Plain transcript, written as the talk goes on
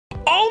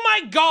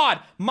my God,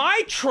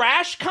 my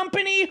trash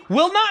company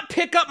will not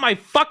pick up my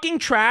fucking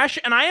trash,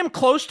 and I am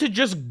close to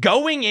just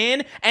going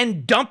in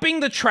and dumping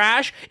the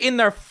trash in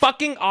their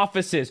fucking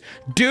offices.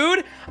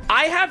 Dude,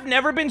 I have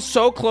never been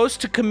so close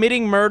to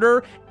committing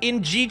murder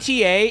in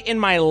GTA in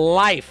my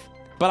life.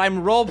 But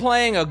I'm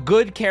role-playing a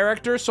good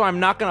character, so I'm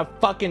not gonna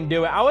fucking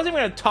do it. I wasn't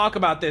even gonna talk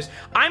about this.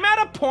 I'm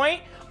at a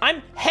point,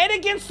 I'm head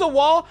against the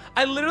wall.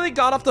 I literally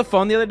got off the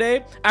phone the other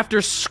day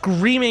after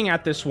screaming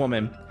at this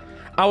woman.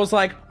 I was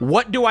like,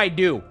 what do I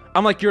do?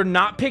 I'm like, you're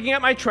not picking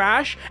up my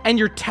trash, and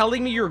you're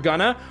telling me you're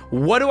gonna?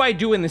 What do I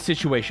do in this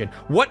situation?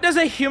 What does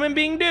a human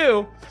being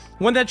do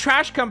when the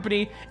trash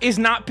company is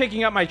not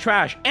picking up my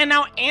trash? And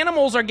now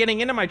animals are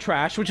getting into my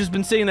trash, which has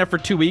been sitting there for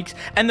 2 weeks,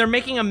 and they're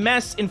making a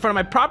mess in front of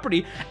my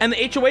property, and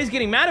the HOA is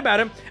getting mad about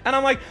it, and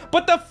I'm like,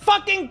 but the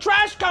fucking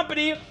trash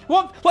company,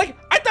 well, like,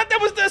 I thought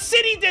that was the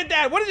city did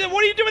that. What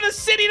are you doing? The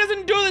city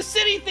doesn't do the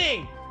city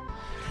thing.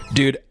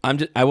 Dude,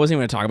 I wasn't even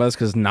gonna talk about this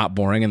because it's not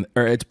boring,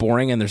 or it's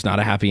boring and there's not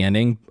a happy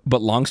ending. But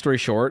long story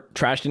short,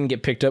 trash didn't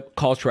get picked up.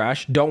 Call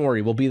trash. Don't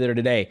worry, we'll be there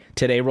today.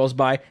 Today rolls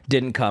by,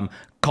 didn't come.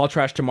 Call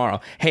trash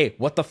tomorrow. Hey,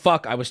 what the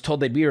fuck? I was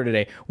told they'd be here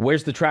today.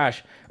 Where's the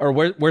trash? Or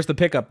where's the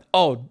pickup?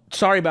 Oh,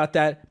 sorry about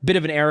that. Bit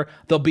of an error.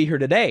 They'll be here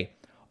today.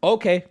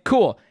 Okay,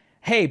 cool.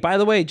 Hey, by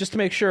the way, just to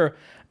make sure,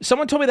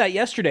 someone told me that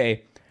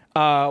yesterday.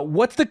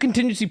 What's the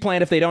contingency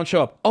plan if they don't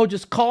show up? Oh,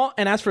 just call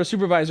and ask for a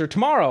supervisor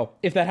tomorrow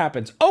if that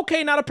happens.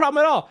 Okay, not a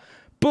problem at all.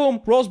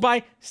 Boom, rolls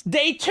by,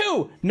 day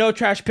 2, no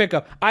trash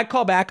pickup. I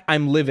call back,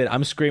 I'm livid,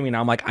 I'm screaming.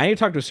 I'm like, I need to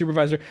talk to a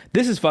supervisor.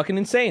 This is fucking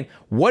insane.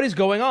 What is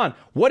going on?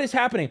 What is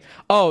happening?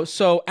 Oh,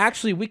 so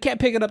actually, we can't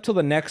pick it up till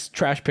the next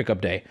trash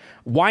pickup day.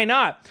 Why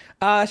not?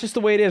 It's just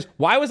the way it is.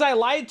 Why was I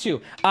lied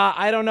to?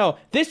 I don't know.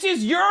 This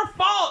is your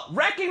fault.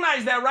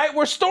 Recognize that, right?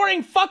 We're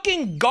storing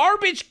fucking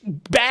garbage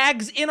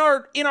bags in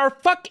our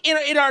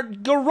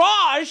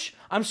garage.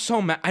 I'm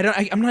so mad.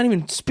 I'm not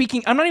even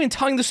speaking. I'm not even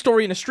telling the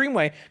story in a stream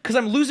way because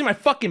I'm losing my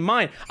fucking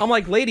mind. I'm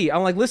like, lady,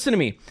 I'm like, listen to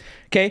me,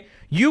 okay?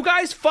 You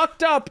guys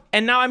fucked up,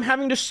 and now I'm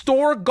having to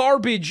store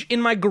garbage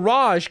in my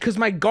garage because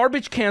my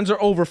garbage cans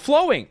are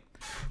overflowing.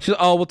 She's like,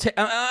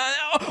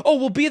 oh,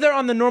 we'll be there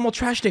on the normal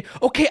trash day.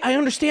 Okay, I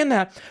understand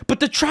that, but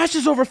the trash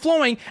is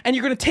overflowing, and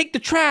you're gonna take the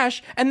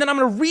trash, and then I'm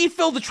gonna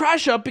refill the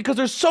trash up because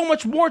there's so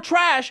much more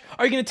trash.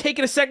 Are you gonna take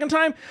it a second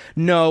time?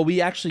 No, we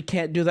actually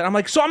can't do that. I'm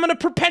like, so I'm gonna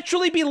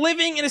perpetually be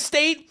living in a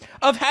state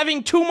of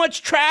having too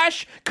much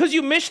trash because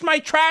you missed my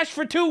trash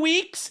for 2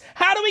 weeks?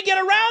 How do we get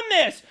around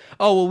this?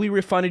 Oh, well, we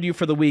refunded you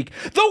for the week.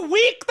 The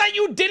week that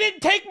you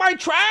didn't take my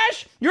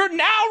trash, you're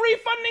now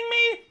refunding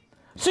me?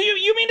 So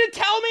you mean to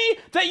tell me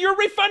that you're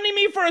refunding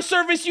me for a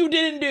service you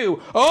didn't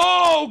do?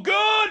 Oh,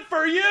 good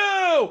for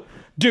you.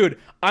 Dude,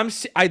 I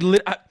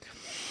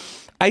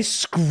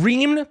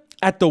screamed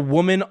at the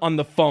woman on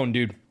the phone,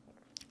 dude.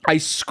 I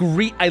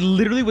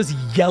literally was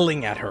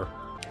yelling at her.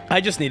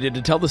 I just needed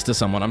to tell this to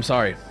someone. I'm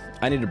sorry.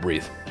 I need to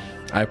breathe.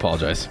 I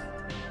apologize.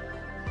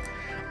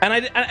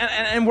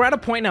 And we're at a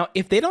point now,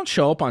 if they don't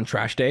show up on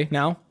trash day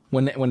now,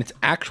 when it's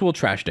actual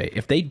trash day,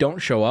 if they don't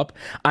show up,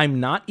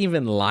 I'm not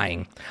even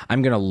lying.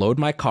 I'm gonna load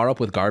my car up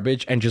with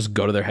garbage and just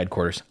go to their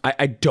headquarters.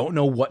 I don't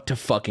know what to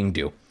fucking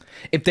do.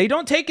 If they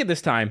don't take it this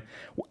time,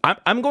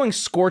 I'm going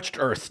scorched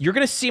earth. You're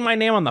gonna see my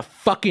name on the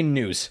fucking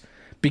news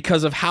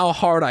because of how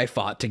hard I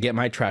fought to get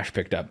my trash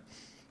picked up.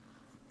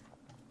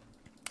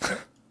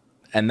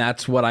 And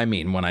that's what I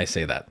mean when I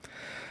say that.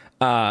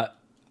 I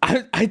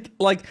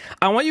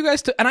want you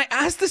guys to, and I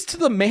asked this to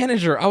the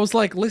manager. I was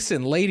like,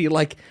 listen, lady,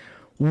 like,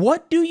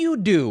 what do you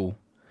do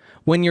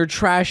when your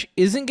trash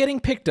isn't getting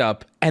picked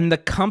up and the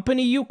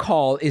company you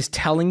call is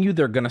telling you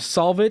they're going to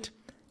solve it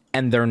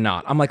and they're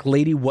not? I'm like,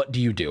 lady, what do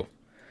you do?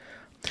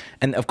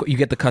 And of course, you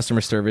get the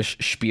customer service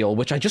spiel,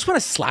 which I just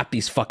want to slap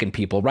these fucking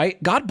people,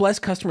 right? God bless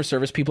customer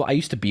service people. I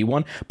used to be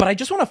one, but I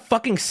just want to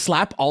fucking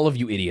slap all of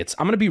you idiots.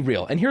 I'm going to be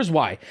real. And here's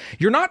why.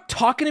 You're not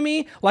talking to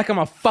me like I'm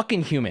a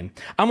fucking human.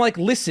 I'm like,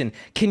 listen,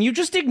 can you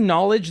just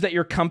acknowledge that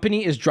your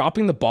company is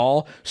dropping the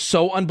ball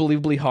so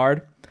unbelievably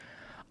hard?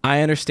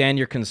 I understand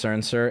your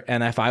concern, sir,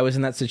 and if I was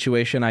in that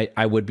situation,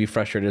 I would be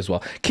frustrated as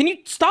well. Can you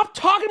stop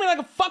talking to me like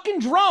a fucking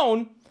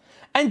drone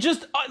and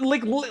just,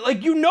 like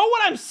you know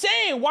what I'm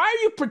saying? Why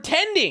are you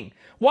pretending?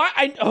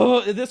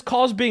 This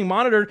call's being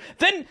monitored.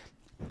 Then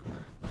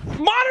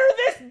monitor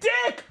this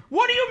dick!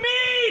 What do you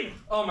mean?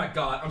 Oh my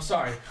God, I'm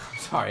sorry.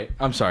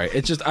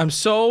 It's just, I'm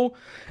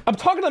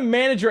talking to the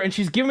manager and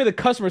she's giving me the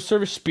customer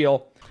service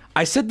spiel.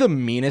 I said the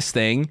meanest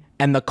thing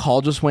and the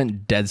call just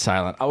went dead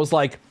silent. I was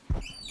like,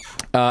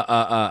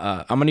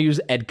 I'm gonna use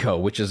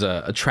Edco, which is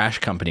a trash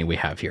company we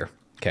have here.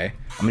 Okay,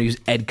 I'm gonna use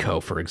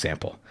Edco for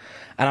example.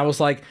 And I was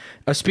like,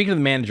 speaking to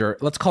the manager,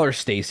 let's call her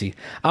Stacy.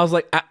 I was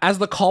like, as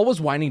the call was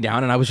winding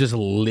down, and I was just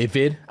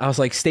livid. I was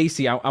like,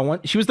 Stacy, I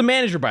want. She was the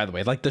manager, by the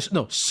way, like this,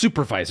 no,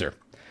 supervisor.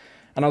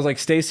 And I was like,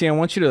 Stacy, I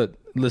want you to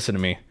listen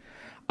to me.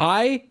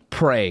 I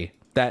pray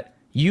that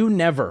you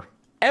never,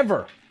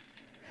 ever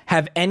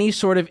have any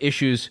sort of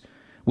issues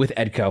with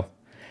Edco,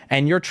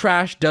 and your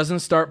trash doesn't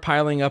start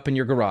piling up in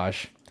your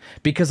garage.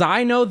 Because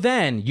I know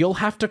then you'll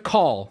have to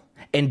call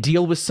and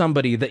deal with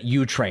somebody that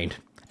you trained.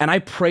 And I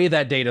pray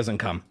that day doesn't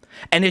come.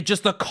 And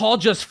the call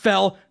just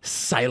fell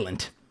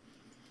silent.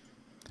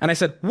 And I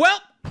said, well,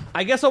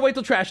 I guess I'll wait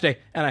till trash day.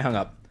 And I hung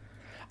up.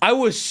 I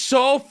was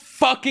so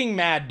fucking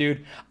mad,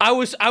 dude.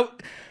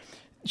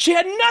 She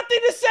had nothing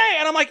to say.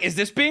 And I'm like, is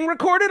this being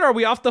recorded? Are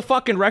we off the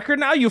fucking record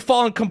now? You've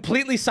fallen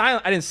completely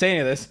silent. I didn't say any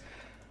of this.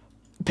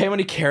 Pay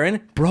money,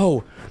 Karen.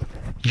 Bro,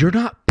 you're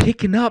not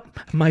picking up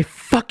my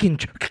fucking...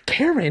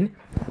 Karen,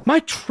 my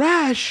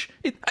trash.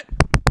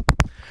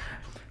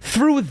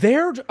 Through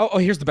their... Oh,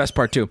 here's the best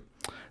part, too.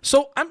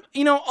 So,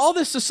 all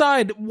this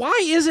aside, why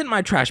isn't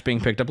my trash being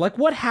picked up? Like,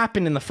 what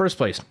happened in the first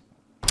place?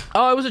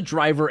 Oh, it was a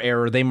driver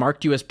error. They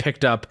marked you as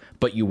picked up,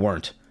 but you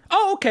weren't.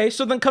 Oh, okay,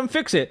 so then come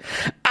fix it.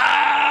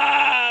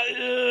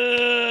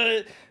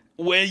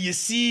 Well, you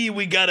see,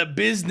 we got a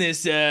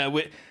business.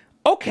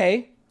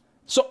 Okay,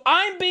 so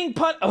I'm being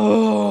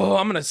Oh,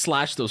 I'm gonna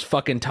slash those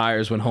fucking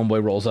tires when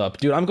homeboy rolls up.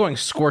 Dude, I'm going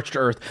scorched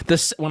earth.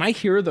 When I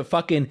hear the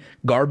fucking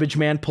garbage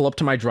man pull up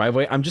to my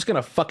driveway, I'm just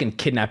gonna fucking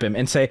kidnap him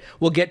and say,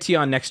 we'll get to you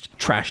on next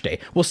trash day.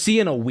 We'll see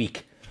you in a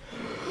week.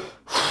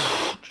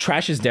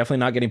 Trash is definitely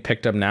not getting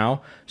picked up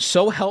now.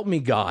 So help me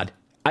God.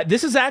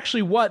 This is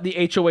actually what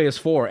the HOA is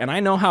for, and I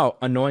know how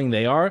annoying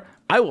they are.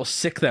 I will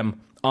sick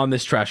them on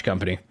this trash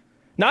company.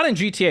 Not in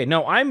GTA.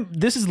 No,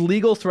 this is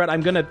legal threat.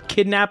 I'm gonna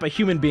kidnap a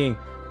human being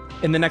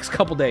in the next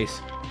couple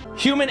days.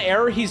 Human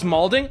error, he's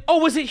malding. Oh,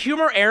 was it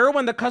human error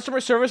when the customer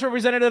service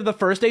representative the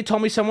first day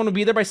told me someone would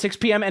be there by 6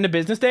 p.m. end of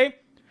business day?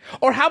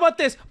 Or how about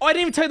this? Oh, I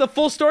didn't even tell you the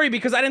full story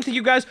because I didn't think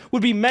you guys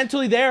would be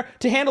mentally there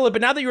to handle it.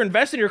 But now that you're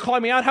invested, you're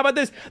calling me out. How about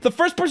this? The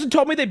first person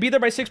told me they'd be there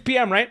by 6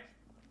 p.m., right?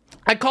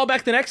 I call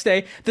back the next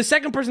day. The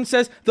second person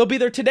says they'll be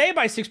there today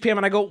by 6 p.m.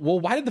 And I go, well,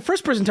 why did the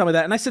first person tell me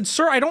that? And I said,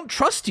 sir, I don't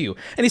trust you.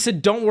 And he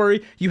said, don't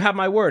worry, you have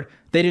my word.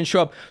 They didn't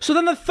show up. So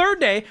then the third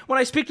day, when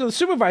I speak to the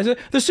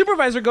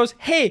supervisor goes,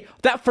 hey,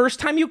 that first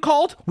time you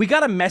called, we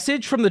got a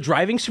message from the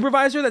driving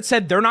supervisor that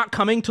said they're not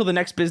coming till the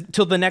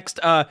next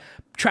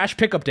trash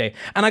pickup day.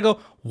 And I go,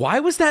 why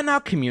was that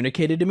not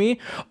communicated to me?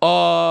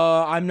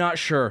 I'm not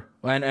sure.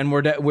 And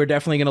we're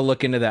definitely going to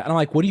look into that. And I'm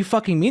like, what do you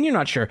fucking mean you're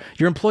not sure?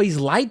 Your employees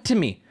lied to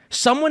me.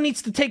 Someone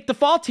needs to take the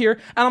fault here.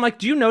 And I'm like,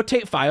 do you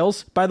notate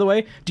files, by the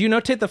way? Do you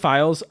notate the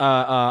files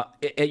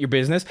at your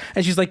business?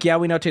 And she's like, yeah,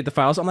 we notate the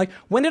files. I'm like,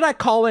 when did I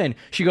call in?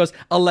 She goes,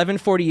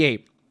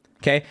 11:48.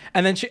 Okay,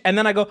 and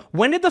then I go,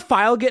 when did the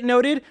file get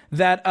noted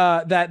that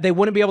they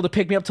wouldn't be able to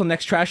pick me up till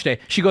next trash day?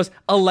 She goes,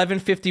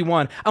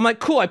 11:51. I'm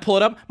like, cool. I pull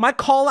it up. My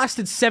call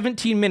lasted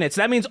 17 minutes.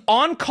 That means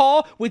on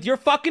call with your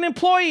fucking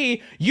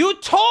employee, they were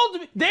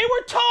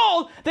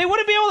told they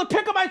wouldn't be able to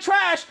pick up my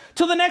trash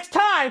till the next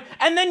time,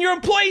 and then your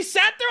employee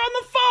sat there on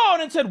the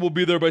phone and said, we'll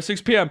be there by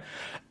 6 p.m.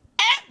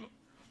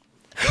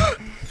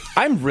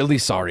 I'm really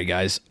sorry,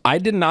 guys. I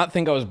did not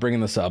think I was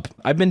bringing this up.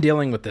 I've been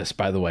dealing with this,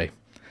 by the way.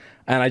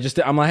 And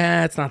I'm like,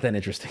 it's not that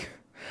interesting.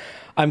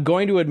 I'm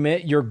going to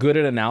admit you're good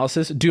at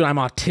analysis. Dude, I'm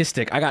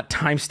autistic. I got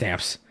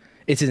timestamps.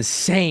 It's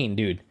insane,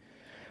 dude.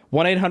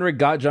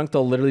 1-800-GOT-JUNK.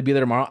 They'll literally be there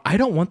tomorrow. I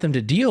don't want them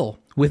to deal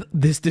with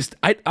this.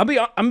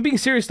 I'm being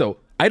serious, though.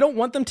 I don't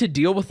want them to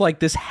deal with, like,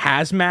 this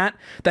hazmat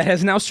that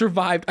has now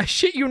survived. I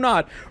shit you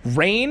not.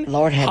 Rain,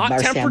 Lord have hot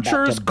mercy,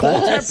 temperatures,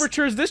 cold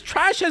temperatures. This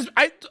trash has...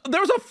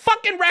 there was a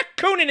fucking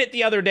raccoon in it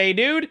the other day,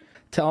 dude.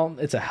 Tell them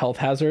it's a health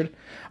hazard.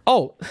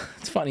 Oh,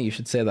 it's funny you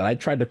should say that. I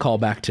tried to call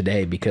back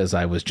today because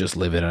I was just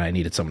livid and I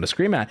needed someone to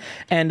scream at.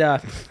 And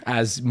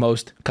as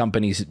most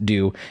companies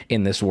do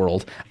in this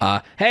world,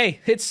 hey,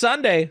 it's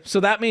Sunday, so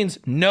that means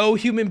no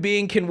human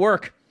being can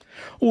work.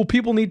 Well,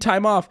 people need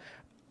time off.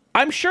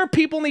 I'm sure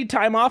people need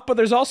time off, but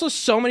there's also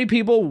so many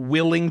people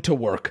willing to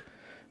work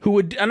who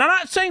would, and I'm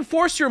not saying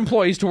force your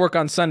employees to work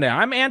on Sunday.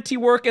 I'm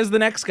anti-work as the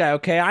next guy,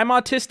 okay? I'm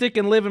autistic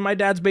and live in my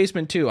dad's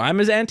basement too.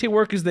 I'm as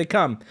anti-work as they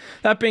come.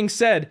 That being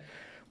said,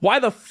 why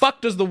the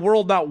fuck does the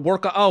world not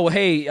work? Oh,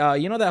 hey,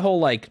 you know that whole,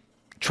 like,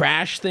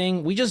 trash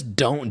thing? We just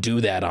don't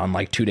do that on,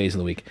 like, 2 days of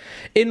the week.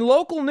 In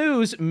local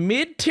news,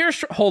 mid-tier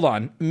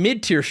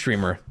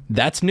streamer,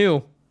 that's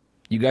new.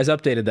 You guys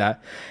updated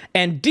that.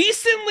 And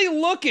decently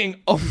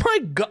looking, oh my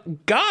god,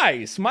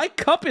 guys, my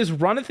cup is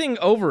runneth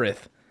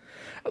overeth.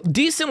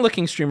 Decent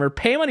looking streamer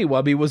Pay Money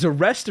Wubby was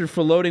arrested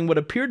for loading what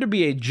appeared to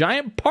be a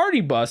giant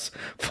party bus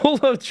full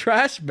of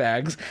trash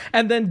bags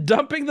and then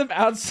dumping them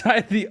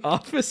outside the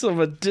office of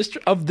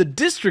the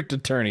district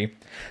attorney.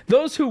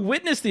 Those who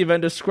witnessed the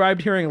event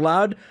described hearing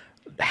loud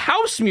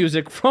house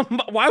music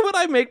from... Why would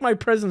I make my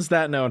presence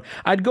that known?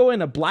 I'd go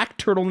in a black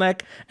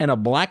turtleneck and a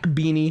black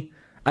beanie.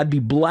 I'd be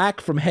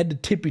black from head to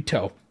tippy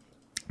toe.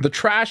 The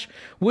trash,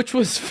 which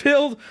was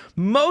filled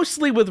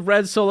mostly with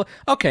red Solo...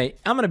 Okay,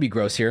 I'm gonna be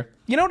gross here.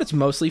 You know what it's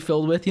mostly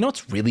filled with? You know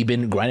what's really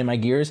been grinding my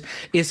gears?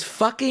 Is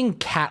fucking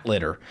cat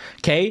litter,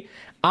 okay?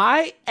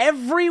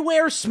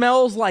 Everywhere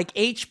smells like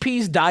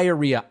HP's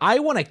diarrhea. I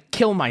want to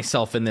kill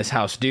myself in this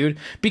house, dude.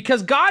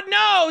 Because God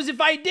knows if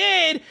I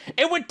did,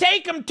 it would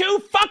take him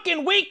 2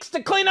 fucking weeks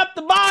to clean up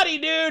the body,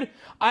 dude.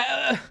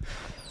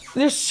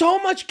 There's so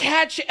much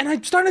cat shit, and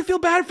I'm starting to feel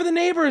bad for the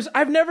neighbors.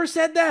 I've never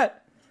said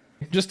that.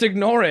 Just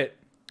ignore it.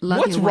 Love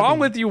What's you, wrong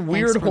Wubby. with you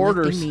weird Thanks for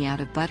hoarders? lifting me out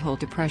of butthole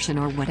depression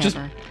or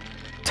whatever.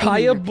 Tie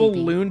a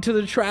balloon to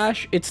the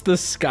trash. It's the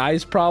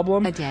sky's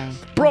problem. A day.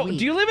 Bro,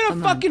 do you live in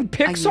a fucking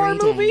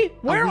Pixar movie?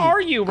 Where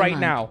are you right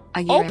now?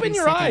 Open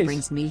your eyes.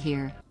 Brings me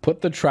here.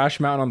 Put the trash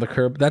mountain on the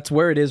curb. That's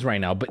where it is right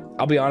now. But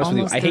I'll be honest with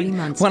you. I hate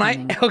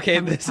when okay,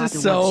 this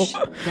is so.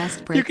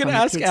 You can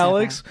ask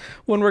Alex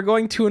when we're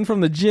going to and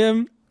from the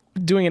gym,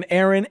 doing an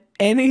errand,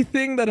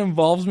 anything that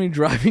involves me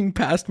driving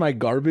past my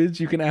garbage.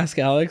 You can ask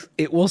Alex.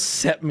 It will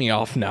set me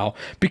off now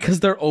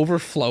because they're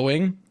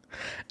overflowing.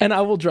 And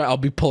I will drive. I'll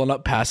be pulling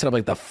up past it. I'm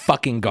like, the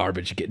fucking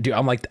garbage, dude.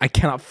 I'm like, I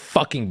cannot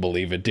fucking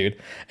believe it,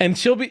 dude. And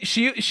she'll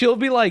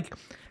be like,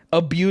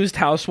 abused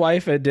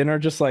housewife at dinner,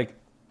 just like,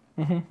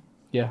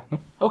 yeah,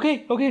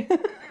 okay.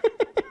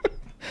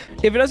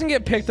 If it doesn't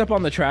get picked up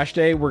on the trash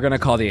day, we're gonna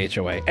call the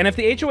HOA. And if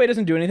the HOA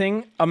doesn't do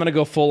anything, I'm gonna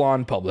go full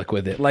on public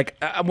with it.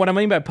 Like, what I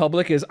mean by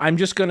public is I'm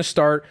just gonna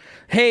start.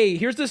 Hey,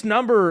 here's this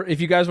number if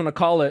you guys want to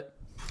call it.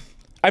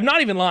 I'm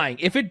not even lying.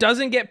 If it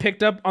doesn't get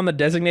picked up on the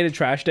designated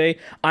trash day,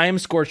 I am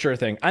scorched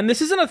earth thing. And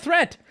this isn't a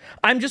threat.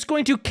 I'm just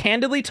going to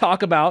candidly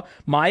talk about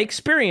my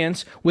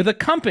experience with a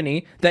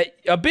company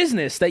a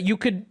business that you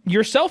could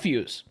yourself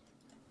use.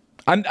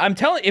 I'm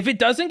telling, if it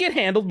doesn't get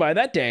handled by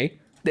that day,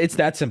 it's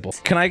that simple.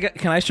 Can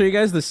I show you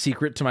guys the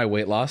secret to my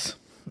weight loss?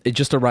 It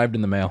just arrived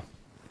in the mail.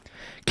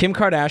 Kim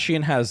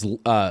Kardashian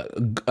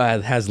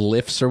has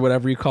lifts or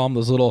whatever you call them,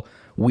 those little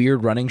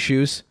weird running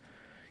shoes.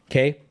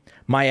 Okay.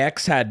 My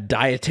ex had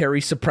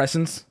dietary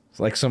suppressants. It's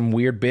like some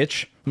weird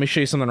bitch. Let me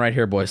show you something right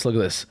here, boys. Look at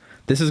this.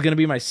 This is going to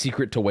be my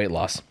secret to weight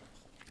loss.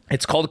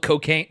 It's called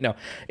cocaine. No,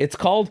 it's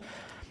called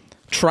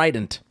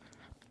Trident.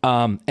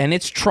 And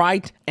it's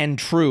trite and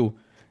true.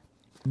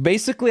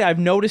 Basically, I've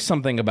noticed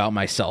something about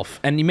myself.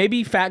 And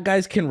maybe fat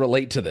guys can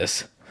relate to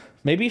this.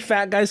 Maybe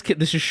fat guys can.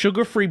 This is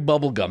sugar-free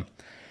bubble gum.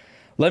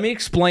 Let me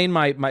explain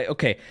my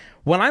okay.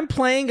 When I'm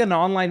playing an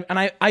online,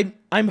 and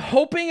I'm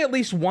hoping at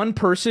least one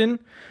person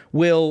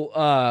will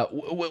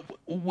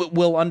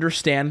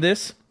understand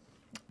this.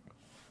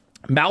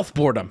 Mouth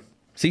boredom.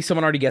 See,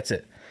 someone already gets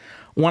it.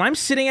 When I'm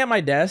sitting at my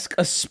desk,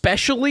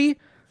 especially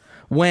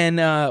when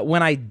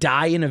I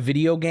die in a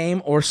video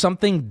game or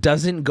something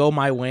doesn't go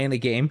my way in a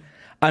game,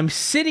 I'm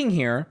sitting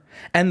here,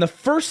 and the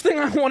first thing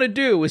I want to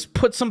do is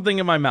put something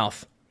in my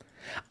mouth.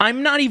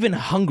 I'm not even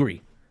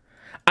hungry.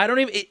 I don't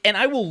even, and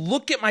I will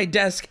look at my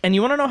desk, and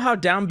you want to know how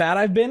down bad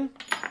I've been?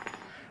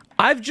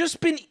 I've just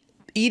been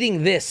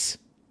eating this.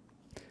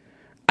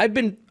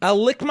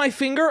 I'll lick my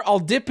finger, I'll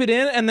dip it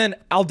in, and then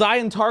I'll die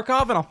in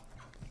Tarkov, and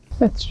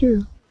That's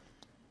true.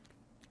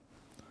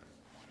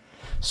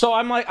 So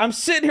I'm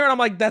sitting here, and I'm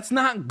like, that's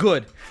not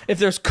good. If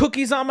there's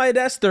cookies on my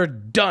desk, they're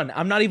done.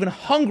 I'm not even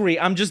hungry,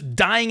 I'm just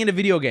dying in a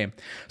video game.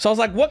 So I was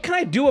like, what can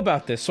I do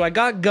about this? So I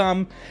got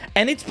gum,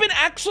 and it's been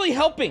actually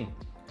helping.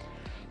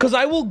 Because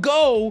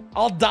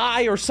I'll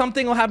die or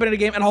something will happen in a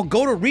game, and I'll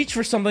go to reach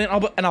for something,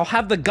 and I'll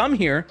have the gum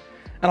here,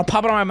 and I'll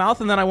pop it on my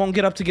mouth, and then I won't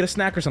get up to get a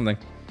snack or something.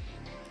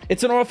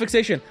 It's an oral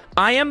fixation.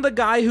 I am the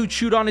guy who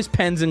chewed on his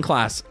pens in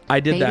class. I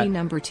did that. Baby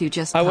number 2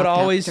 just I would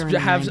always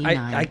have.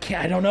 I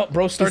can't. I don't know.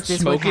 Bro starts Is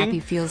this smoking. What happy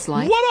feels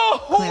like? What a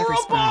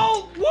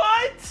horrible.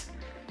 What?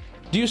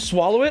 Do you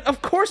swallow it?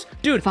 Of course,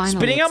 dude. Finally,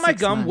 spitting out my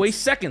 6 gum months.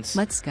 wastes seconds.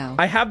 Let's go.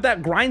 I have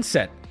that grind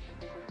set.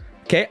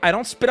 Okay, I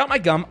don't spit out my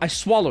gum. I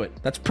swallow it.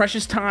 That's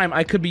precious time.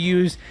 I could be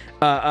used,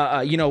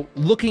 you know,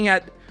 looking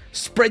at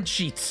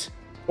spreadsheets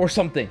or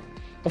something.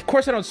 Of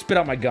course, I don't spit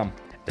out my gum.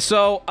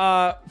 So,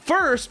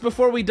 first,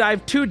 before we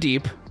dive too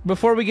deep,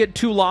 before we get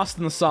too lost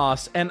in the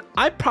sauce, and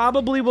I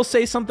probably will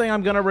say something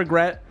I'm gonna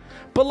regret,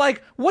 but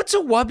like, what's a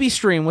Wubby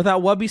stream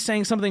without Wubby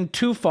saying something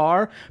too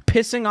far,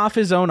 pissing off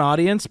his own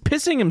audience,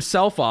 pissing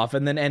himself off,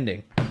 and then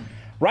ending?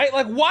 Right?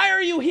 Like, why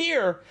are you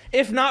here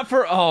if not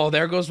for, oh,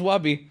 there goes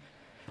Wubby.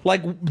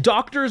 Like,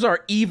 doctors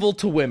are evil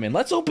to women.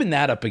 Let's open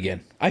that up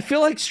again. I feel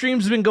like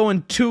stream's been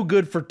going too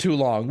good for too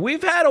long.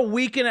 We've had a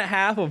week and a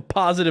half of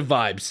positive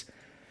vibes.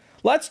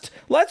 Let's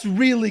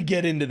really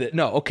get into this.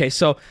 No, okay,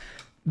 so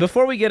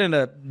before we get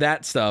into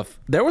that stuff,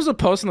 there was a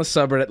post on the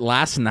subreddit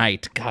last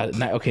night. God,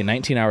 okay,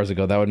 19 hours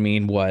ago. That would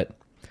mean what?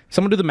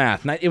 Someone do the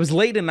math. It was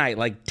late at night,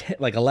 like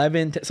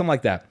 11, something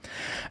like that.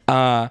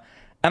 And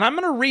I'm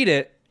gonna read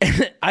it.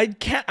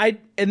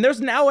 And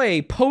there's now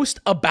a post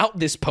about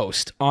this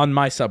post on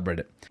my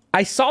subreddit.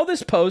 I saw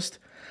this post,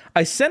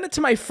 I sent it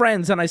to my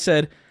friends, and I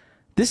said,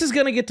 this is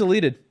gonna get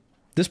deleted.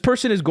 This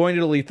person is going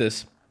to delete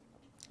this.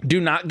 Do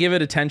not give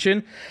it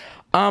attention.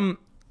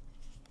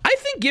 I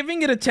think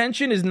giving it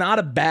attention is not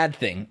a bad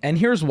thing, and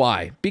here's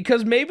why.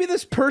 Because maybe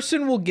this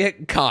person will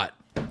get caught.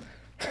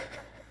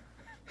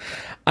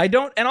 And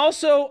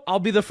also, I'll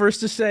be the first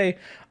to say,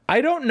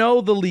 I don't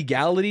know the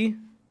legality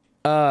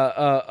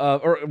I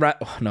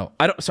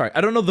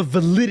don't know the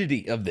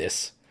validity of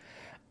this.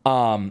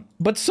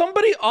 But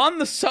somebody on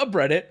the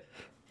subreddit,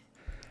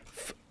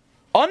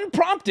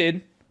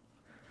 unprompted,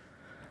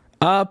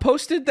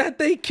 posted that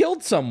they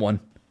killed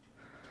someone.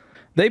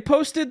 They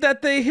posted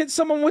that they hit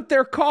someone with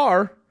their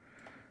car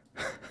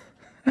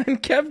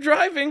and kept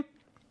driving.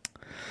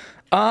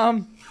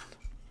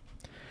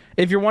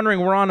 If you're wondering,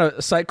 we're on a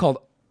site called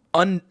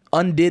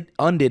Undid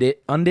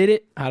It.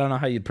 I don't know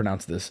how you'd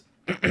pronounce this.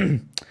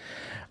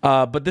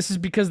 But this is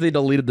because they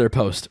deleted their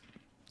post.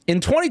 In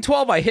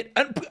 2012, I hit...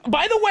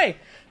 by the way,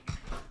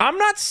 I'm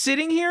not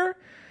sitting here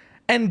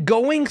and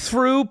going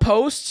through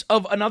posts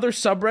of another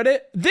subreddit.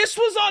 This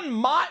was on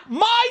my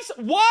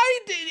why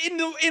in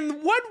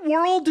what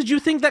world did you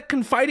think that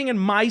confiding in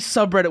my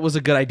subreddit was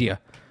a good idea?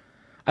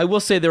 I will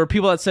say there were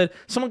people that said,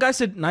 guy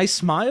said, nice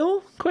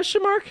smile,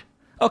 question mark?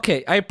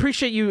 Okay, I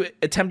appreciate you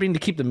attempting to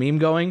keep the meme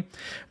going.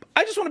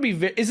 I just want to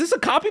be, is this a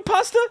copy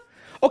pasta?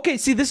 Okay,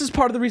 see, this is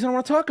part of the reason I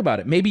want to talk about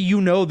it. Maybe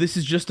you know this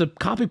is just a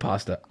copy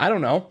pasta. I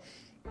don't know.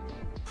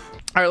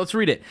 All right, let's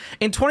read it.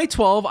 In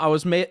 2012, I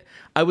was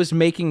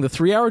making the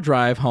 3-hour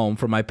drive home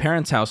from my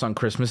parents' house on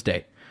Christmas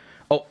Day.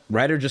 Oh,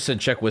 Ryder just said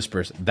check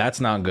whispers. That's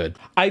not good.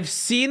 I've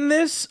seen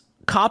this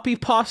copy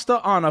pasta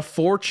on a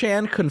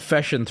 4chan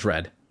confession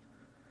thread.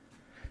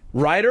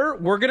 Ryder,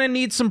 we're going to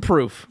need some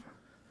proof.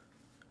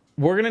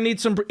 We're going to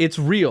need some... It's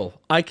real.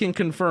 I can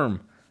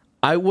confirm.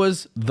 I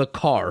was the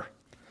car.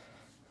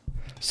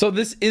 So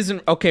this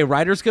isn't... Okay,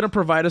 Ryder's going to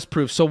provide us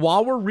proof. So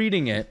while we're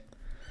reading it...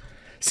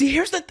 See,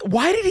 here's the...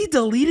 Why did he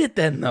delete it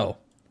then, though?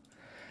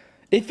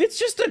 If this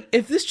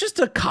just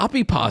a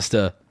copy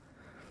pasta,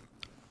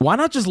 why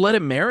not just let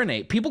it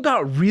marinate? People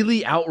got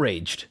really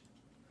outraged.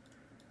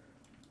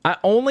 I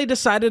only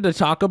decided to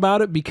talk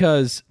about it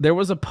because there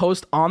was a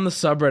post on the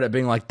subreddit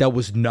being like, that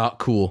was not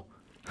cool.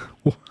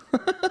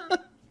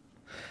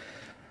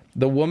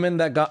 The woman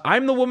that got...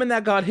 I'm the woman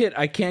that got hit.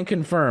 I can't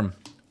confirm.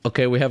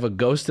 Okay, we have a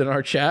ghost in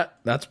our chat.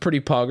 That's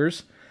pretty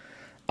poggers.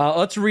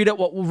 Let's read it.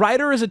 Well,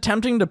 Ryder is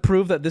attempting to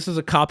prove that this is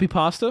a copy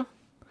pasta.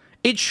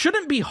 It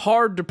shouldn't be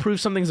hard to prove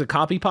something's a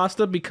copy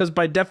pasta because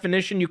by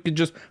definition, you could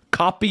just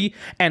copy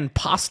and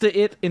pasta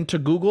it into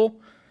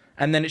Google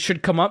and then it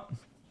should come up.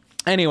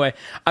 Anyway,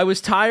 I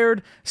was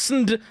tired,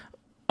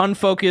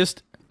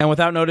 unfocused, and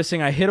without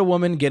noticing, I hit a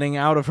woman getting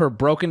out of her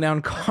broken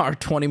down car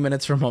 20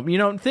 minutes from home. You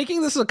know,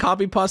 thinking this is a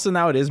copy pasta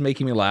now, it is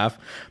making me laugh.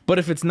 But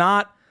if it's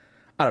not,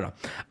 I don't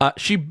know.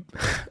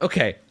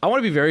 Okay, I want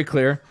to be very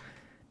clear.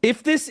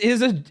 If this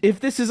is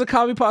a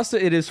copy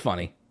pasta, it is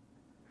funny.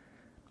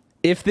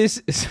 If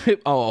this is...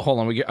 Oh, hold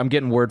on. I'm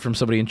getting word from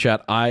somebody in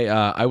chat.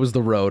 I was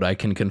the road. I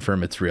can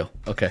confirm it's real.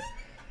 Okay.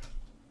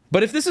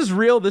 But if this is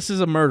real, this is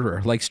a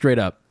murderer. Like, straight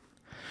up.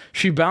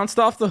 She bounced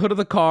off the hood of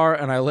the car,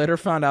 and I later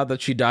found out that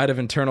she died of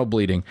internal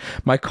bleeding.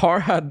 My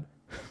car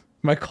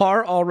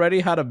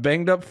already had a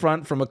banged up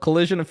front from a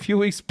collision a few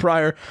weeks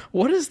prior.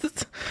 What is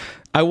this?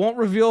 I won't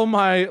reveal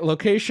my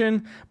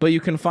location, but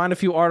you can find a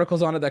few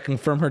articles on it that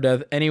confirm her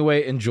death.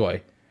 Anyway,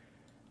 enjoy.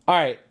 All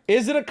right.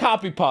 Is it a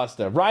copy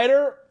pasta?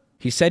 Ryder...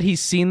 He said he's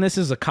seen this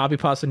as a copy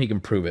pasta and he can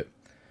prove it.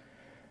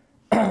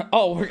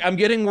 Oh, I'm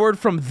getting word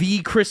from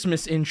The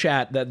Christmas in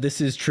chat that this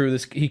is true.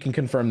 He can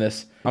confirm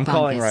this. I'm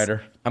calling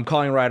Ryder. I'm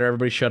calling Ryder.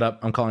 Everybody shut up.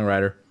 I'm calling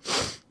Ryder.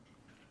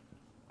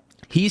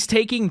 He's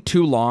taking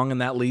too long and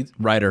that leads...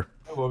 Ryder.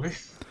 Hey,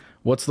 Wubby.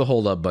 What's the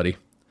holdup, buddy?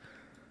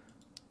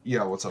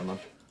 Yeah, what's up, man?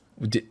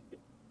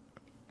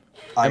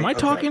 Am I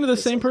talking to the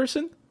same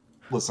person?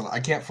 Listen, I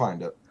can't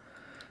find it.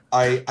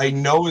 I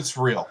know it's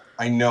real.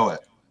 I know it.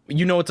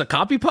 You know it's a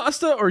copy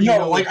pasta, or you no?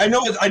 Know like I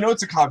know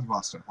it's a copy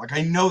pasta. Like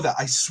I know that.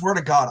 I swear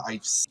to God,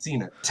 I've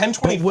seen it.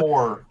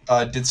 1024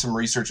 did some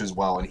research as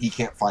well, and he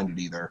can't find it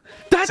either.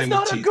 That's Same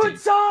not a good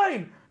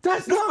sign.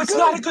 That's no, not it's good.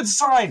 not a good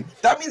sign.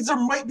 That means there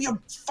might be a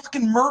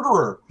fucking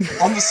murderer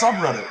on the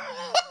subreddit.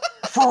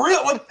 For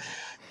real, like,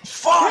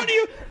 fuck. How do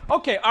you?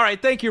 Okay, all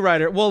right. Thank you,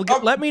 Ryder. Well,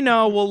 let me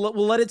know. We'll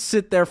let it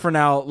sit there for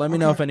now. Let me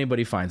know if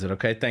anybody finds it.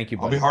 Okay, thank you,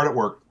 buddy. I'll be hard at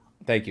work.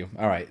 Thank you.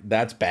 All right,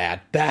 that's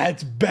bad.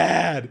 That's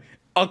bad.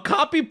 A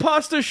copy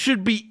pasta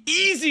should be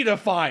easy to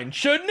find,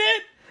 shouldn't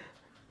it?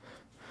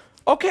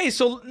 Okay,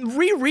 so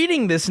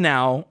rereading this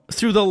now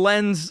through the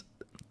lens,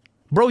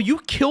 bro, you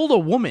killed a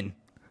woman.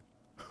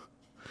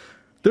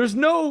 There's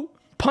no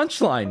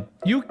punchline.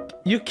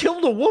 You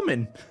killed a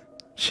woman.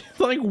 She's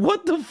like,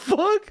 what the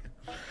fuck?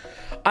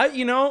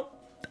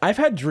 I've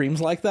had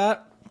dreams like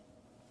that.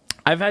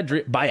 I've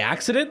had by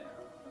accident.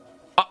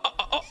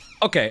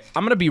 Okay,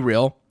 I'm gonna be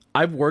real.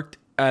 I've worked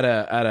at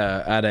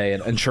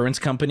an insurance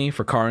company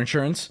for car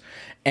insurance,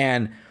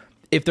 and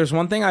if there's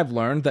one thing I've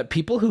learned, that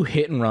people who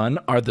hit and run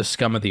are the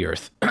scum of the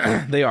earth.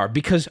 They are,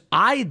 because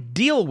I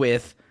deal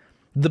with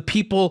the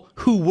people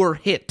who were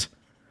hit,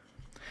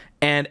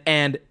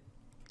 and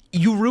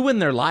you ruin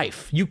their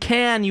life. You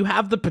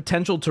have the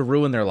potential to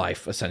ruin their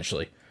life,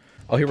 essentially.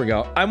 Oh, here we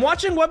go. I'm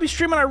watching Wubby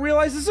stream and I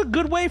realize this is a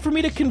good way for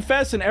me to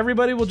confess, and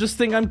everybody will just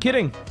think I'm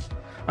kidding.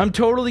 I'm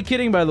totally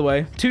kidding, by the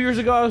way. 2 years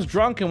ago, I was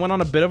drunk and went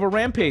on a bit of a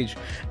rampage.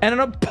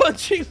 Ended up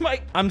punching my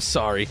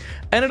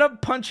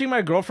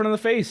girlfriend in the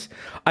face.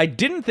 I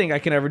didn't think I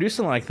could ever do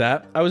something like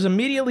that. I was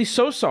immediately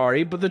so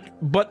sorry, but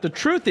the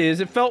truth is,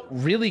 it felt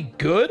really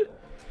good.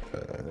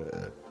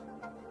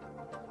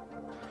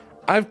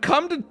 I've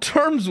come to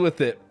terms with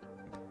it.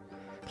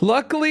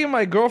 Luckily,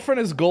 my girlfriend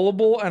is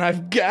gullible, and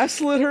I've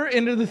gaslit her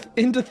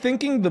into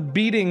thinking the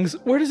beatings,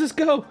 where does this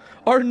go,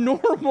 are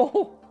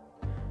normal.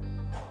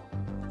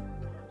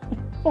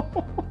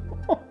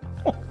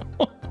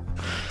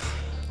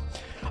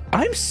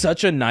 I'm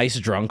such a nice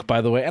drunk,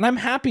 by the way, and I'm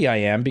happy I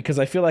am because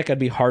I feel like I'd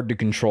be hard to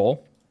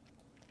control.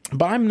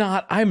 But I'm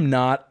not.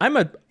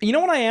 You know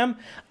what I am?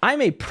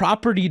 I'm a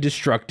property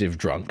destructive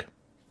drunk.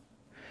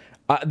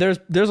 There's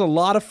a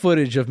lot of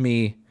footage of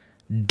me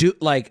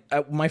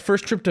my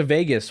first trip to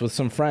Vegas with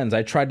some friends.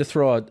 I tried to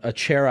throw a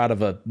chair out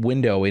of a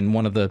window in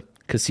one of the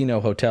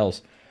casino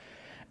hotels.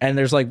 And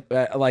there's like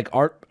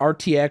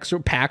RTX or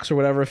PAX or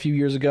whatever a few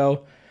years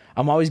ago.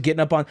 I'm always getting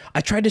up on.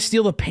 I tried to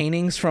steal the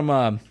paintings from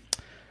well,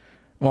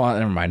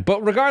 never mind.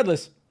 But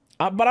regardless,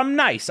 but I'm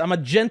nice. I'm a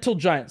gentle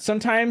giant.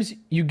 Sometimes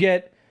you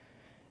get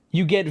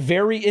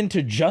very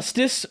into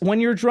justice when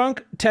you're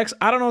drunk. Tex,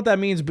 I don't know what that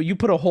means, but you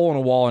put a hole in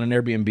a wall in an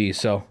Airbnb,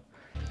 so.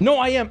 No,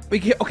 I am.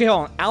 Okay, hold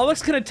on.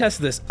 Alex can attest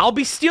to this. I'll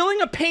be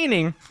stealing a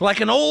painting like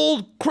an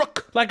old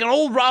crook, like an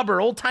old robber,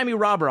 old-timey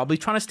robber. I'll be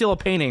trying to steal a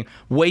painting,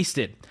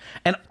 wasted.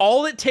 And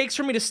all it takes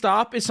for me to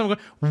stop is someone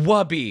going,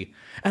 Wubby.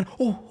 And,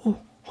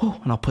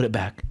 and I'll put it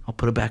back. I'll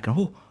put it back,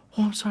 and,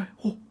 I'm sorry,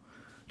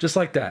 Just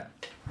like that.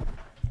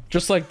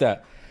 Just like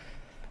that.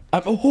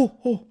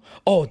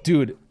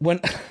 Dude, when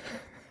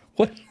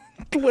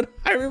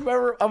I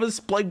remember I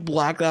was like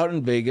blacked out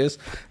in Vegas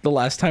the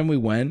last time we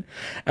went,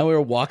 and we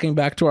were walking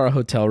back to our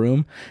hotel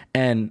room,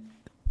 and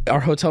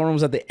our hotel room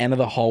was at the end of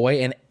the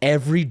hallway, and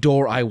every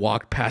door I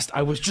walked past,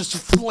 I was just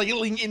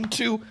flailing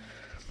into.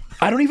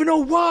 I don't even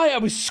know why. I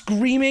was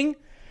screaming.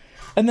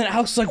 And then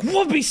Alex was like,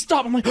 Wubby,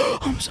 stop. I'm like,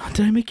 I'm sorry.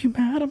 Did I make you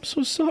mad? I'm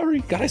so sorry.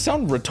 God, I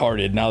sound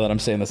retarded now that I'm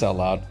saying this out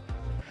loud.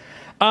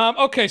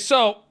 Okay,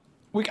 so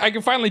I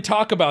can finally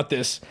talk about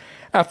this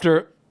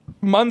after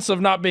months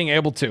of not being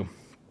able to.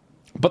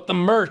 But the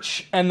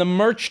merch and the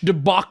merch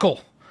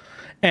debacle.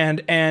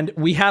 And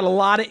we had a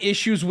lot of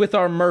issues with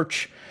our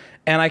merch.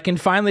 And I can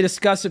finally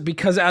discuss it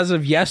because as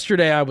of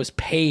yesterday, I was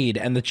paid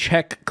and the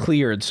check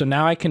cleared. So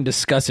now I can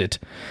discuss it.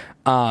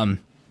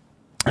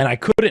 And I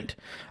couldn't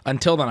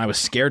until then. I was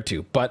scared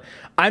to. But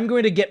I'm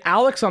going to get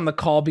Alex on the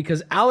call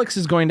because Alex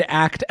is going to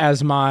act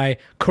as my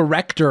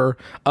corrector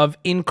of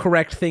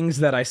incorrect things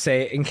that I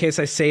say in case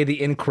I say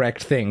the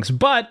incorrect things.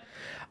 But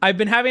I've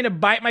been having to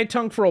bite my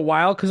tongue for a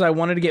while because I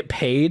wanted to get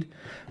paid.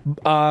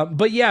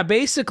 But yeah,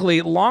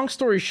 basically, long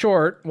story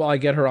short, while I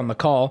get her on the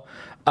call,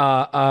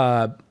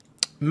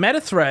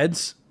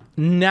 MetaThreads,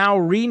 now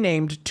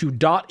renamed to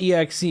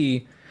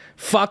 .exe,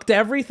 fucked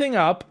everything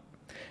up.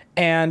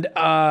 And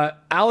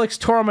Alex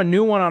tore him a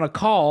new one on a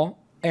call,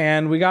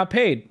 and we got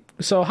paid.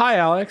 So, hi,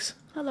 Alex.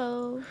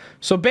 Hello.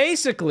 So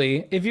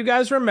basically, if you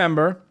guys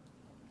remember,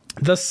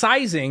 the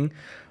sizing,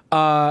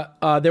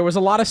 there was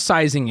a lot of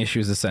sizing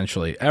issues,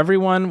 essentially.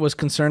 Everyone was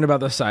concerned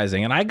about the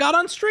sizing. And I got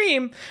on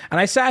stream, and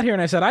I sat here,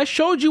 and I said, I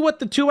showed you what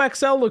the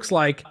 2XL looks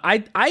like.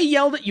 I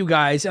yelled at you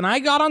guys, and I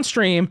got on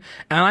stream,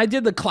 and I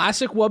did the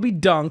classic Wubby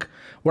dunk,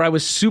 where I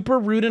was super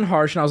rude and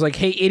harsh, and I was like,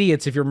 hey,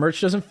 idiots, if your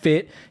merch doesn't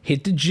fit,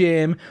 hit the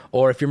gym,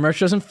 or if your merch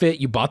doesn't fit,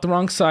 you bought the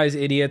wrong size,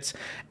 idiots.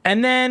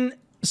 And then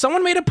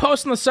someone made a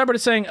post on the subreddit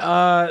saying,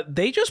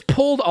 they just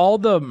pulled all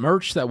the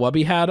merch that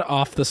Wubby had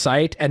off the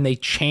site, and they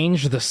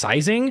changed the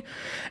sizing.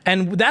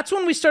 And that's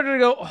when we started to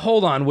go,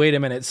 hold on, wait a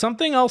minute,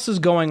 something else is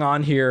going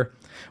on here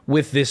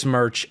with this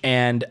merch,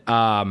 and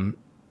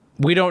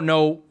we don't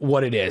know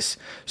what it is.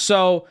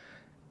 So,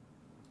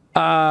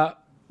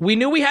 we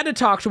knew we had to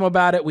talk to them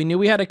about it. We knew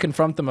we had to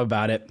confront them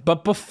about it.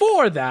 But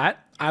before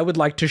that, I would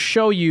like to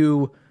show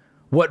you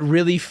what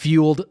really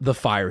fueled the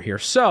fire here.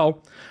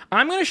 So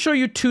I'm going to show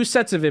you two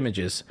sets of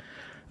images.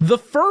 The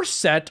first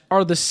set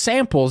are the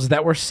samples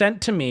that were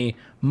sent to me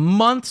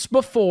months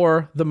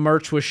before the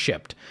merch was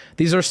shipped.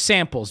 These are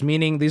samples,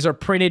 meaning these are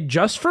printed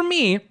just for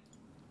me.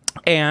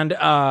 And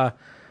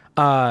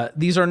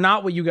these are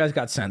not what you guys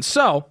got sent.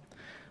 So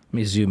let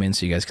me zoom in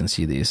so you guys can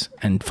see these.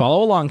 And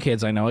follow along,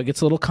 kids. I know it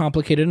gets a little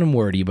complicated and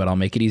wordy, but I'll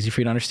make it easy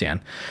for you to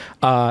understand.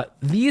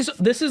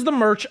 This is the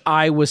merch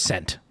I was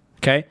sent,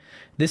 okay?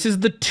 This is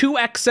the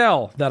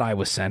 2XL that I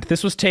was sent.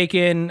 This was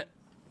taken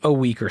a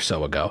week or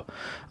so ago.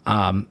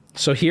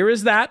 So here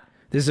is that.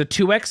 This is a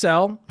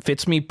 2XL.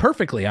 Fits me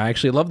perfectly. I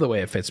actually love the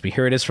way it fits me.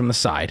 Here it is from the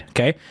side,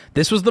 okay?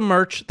 This was the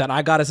merch that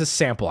I got as a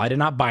sample. I did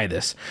not buy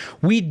this.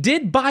 We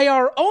did buy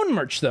our own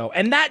merch, though,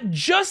 and that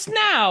just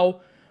now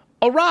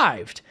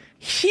arrived.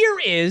 Here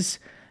is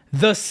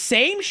the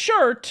same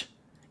shirt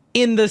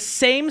in the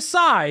same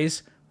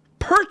size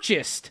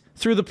purchased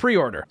through the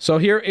pre-order. So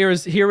here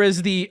is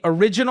the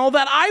original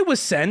that I was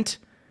sent.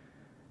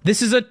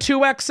 This is a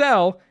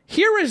 2XL.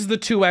 Here is the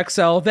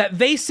 2XL that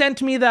they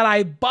sent me that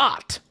I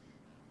bought.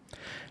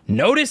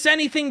 Notice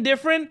anything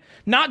different?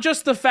 Not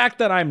just the fact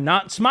that I'm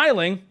not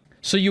smiling,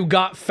 so you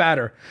got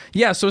fatter.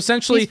 Yeah, so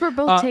essentially... These were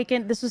both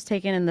taken, this was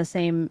taken in the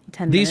same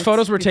 10 minutes. These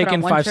photos were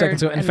taken 5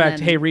 seconds ago. In fact,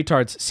 hey,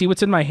 retards, see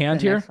what's in my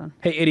hand here?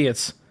 Hey,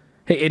 idiots.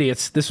 Hey,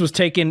 idiots. This was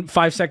taken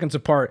 5 seconds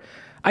apart.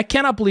 I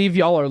cannot believe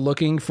y'all are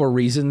looking for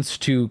reasons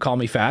to call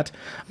me fat,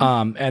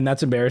 and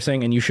that's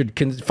embarrassing, and you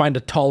should find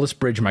the tallest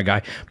bridge, my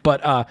guy.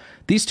 But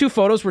these two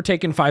photos were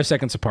taken 5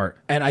 seconds apart,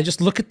 and I just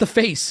look at the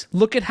face.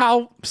 Look at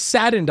how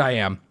saddened I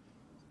am.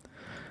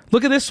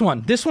 Look at this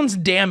one. This one's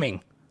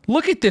damning.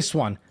 Look at this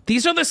one.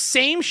 These are the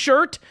same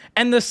shirt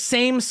and the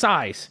same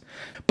size.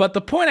 But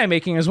the point I'm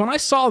making is when I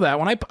saw that,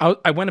 when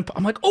I went and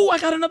I'm like, oh, I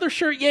got another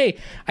shirt, yay.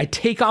 I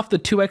take off the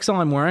 2XL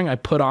I'm wearing, I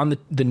put on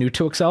the new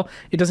 2XL,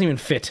 it doesn't even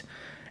fit.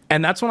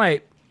 And that's when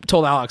I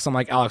told Alex, I'm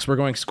like, Alex, we're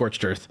going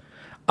scorched earth.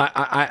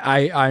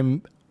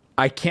 I'm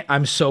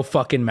so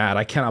fucking mad.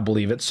 I cannot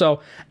believe it.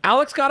 So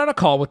Alex got on a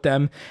call with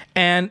them,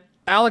 and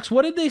Alex,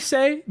 what did they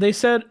say? They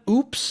said,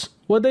 oops.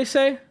 What'd they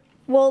say?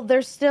 Well,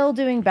 they're still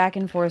doing back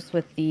and forth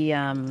with the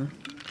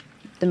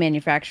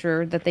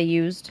manufacturer that they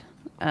used.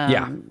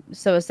 Yeah.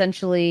 So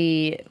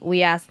essentially,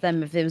 we asked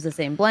them if it was the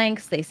same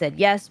blanks. They said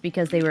yes,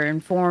 because they were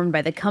informed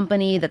by the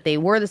company that they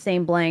were the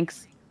same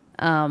blanks.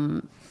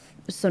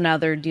 So now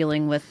they're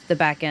dealing with the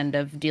back end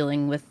of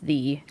dealing with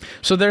the.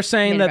 So they're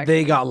saying that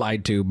they got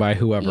lied to by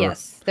whoever.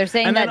 Yes, they're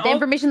saying that the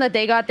information that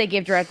they got, they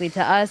gave directly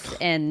to us,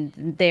 and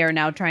they are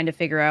now trying to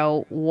figure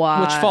out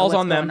why. Which falls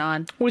on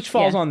them. Which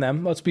falls on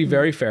them. Let's be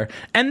very fair.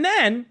 And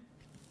then,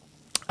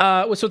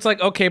 so it's like,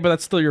 okay, but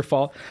that's still your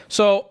fault.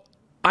 So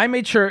I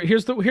made sure.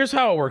 Here's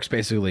how it works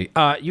basically.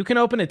 You can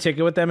open a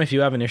ticket with them if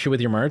you have an issue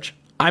with your merch.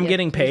 I'm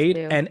getting paid,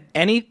 and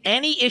any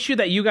issue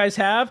that you guys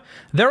have,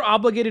 they're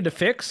obligated to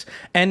fix.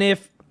 And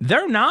if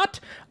they're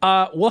not,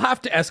 we'll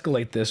have to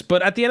escalate this.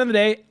 But at the end of the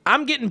day,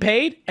 I'm getting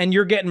paid and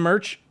you're getting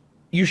merch.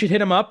 You should hit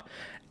them up.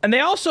 And they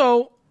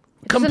also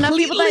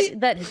completely... There's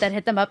enough people that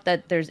hit them up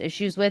that there's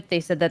issues with. They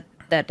said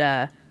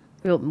that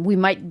we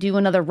might do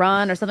another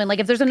run or something.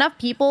 Like, if there's enough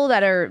people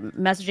that are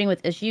messaging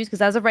with issues,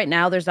 because as of right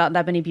now, there's not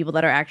that many people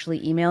that are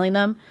actually emailing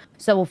them.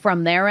 So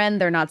from their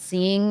end, they're not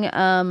seeing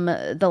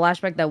the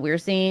lashback that we're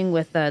seeing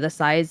with the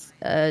size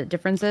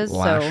differences.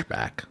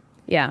 Lashback. So,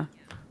 yeah.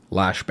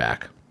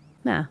 Lashback.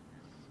 Nah.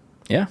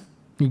 Yeah?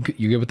 You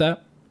good with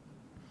that?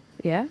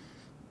 Yeah.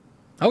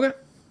 Okay.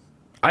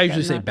 I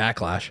usually say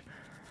backlash.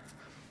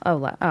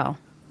 Oh.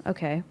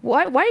 Okay.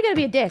 Why you gotta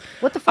be a dick?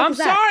 What the fuck is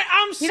that?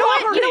 I'm sorry.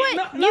 You know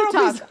what? You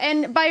talk please.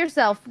 and by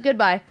yourself.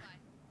 Goodbye.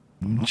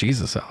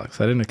 Jesus, Alex.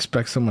 I didn't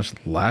expect so much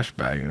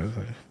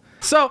lashback.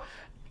 So,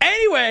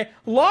 anyway,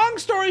 long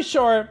story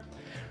short,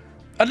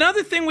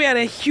 another thing we had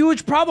a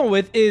huge problem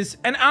with is,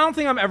 and I don't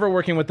think I'm ever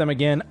working with them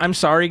again. I'm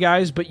sorry,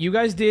 guys, but you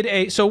guys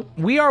did so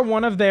we are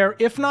one of their,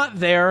 if not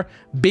their,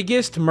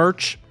 biggest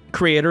merch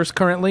creators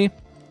currently.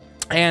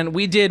 And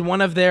we did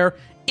one of their,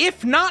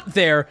 if not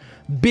their,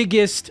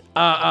 biggest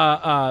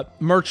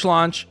merch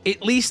launch,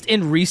 at least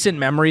in recent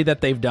memory,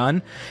 that they've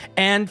done.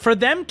 And for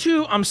them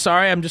to, I'm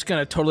sorry, I'm just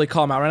gonna totally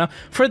call them out right now,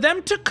 for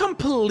them to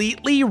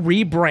completely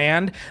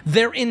rebrand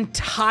their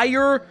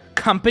entire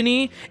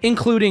company,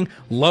 including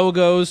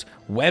logos,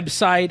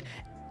 website,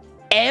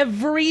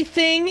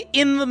 everything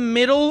in the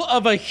middle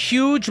of a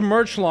huge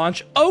merch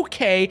launch,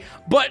 okay,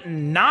 but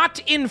not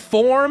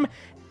inform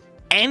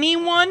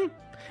anyone,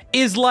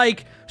 is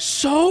like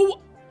so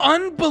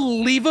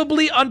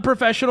unbelievably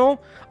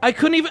unprofessional. I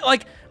couldn't even,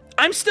 like,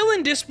 I'm still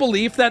in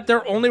disbelief that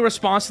their only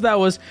response to that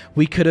was,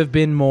 we could have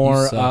been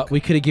more, we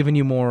could have given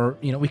you more,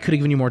 we could have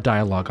given you more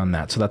dialogue on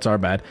that, so that's our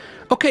bad.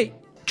 Okay,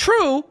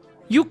 true,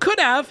 you could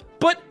have,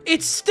 but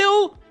it's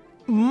still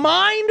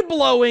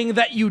mind-blowing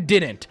that you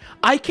didn't.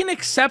 I can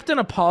accept an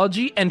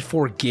apology and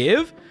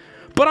forgive,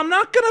 but I'm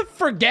not gonna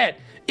forget.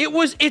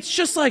 It's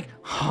just like,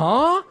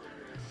 huh?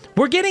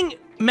 We're getting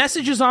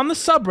messages on the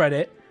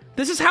subreddit.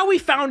 This is how we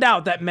found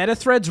out that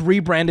MetaThreads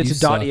rebranded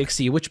to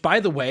 .exe, which, by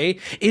the way,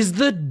 is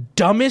the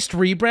dumbest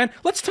rebrand.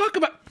 Let's talk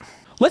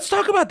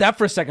about that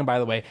for a second, by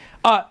the way.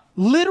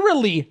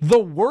 Literally the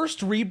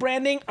worst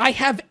rebranding I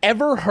have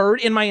ever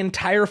heard in my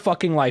entire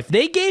fucking life.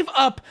 They gave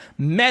up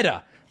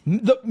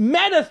the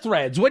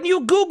MetaThreads. When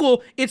you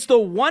Google, it's the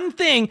one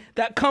thing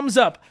that comes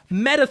up,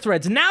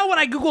 MetaThreads. Now when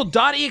I Google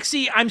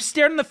 .exe, I'm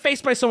stared in the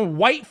face by some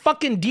white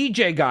fucking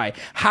DJ guy.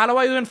 How do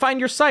I even find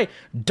your site?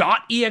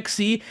 .exe.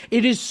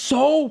 It is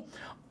so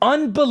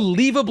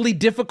unbelievably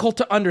difficult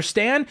to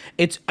understand.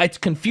 It's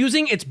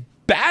confusing. It's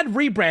bad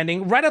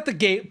rebranding right out the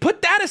gate.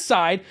 Put that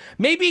aside.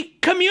 Maybe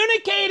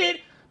communicate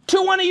it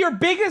to one of your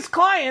biggest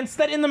clients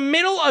that in the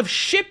middle of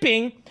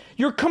shipping,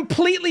 you're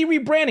completely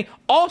rebranding.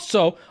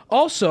 Also,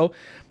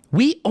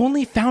 we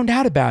only found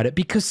out about it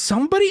because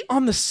somebody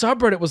on the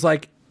subreddit was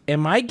like,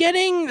 am I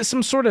getting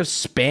some sort of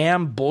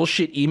spam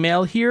bullshit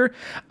email here?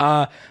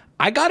 I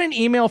got an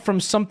email from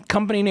some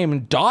company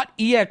named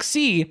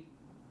 .exe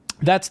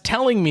that's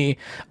telling me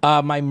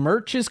my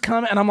merch is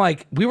coming. And I'm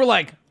like, we were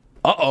like,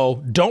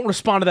 uh-oh, don't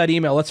respond to that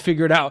email. Let's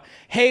figure it out.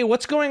 Hey,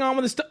 what's going on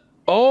with this stuff?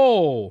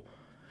 Oh,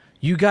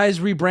 you guys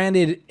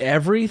rebranded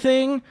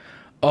everything?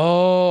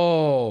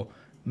 Oh,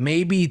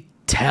 maybe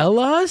tell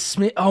us?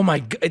 Oh my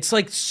God, it's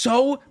like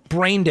so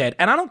brain dead.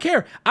 And I don't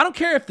care. I don't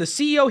care if the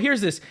CEO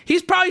hears this.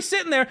 He's probably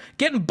sitting there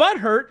getting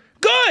butthurt.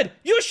 Good,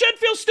 you should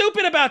feel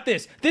stupid about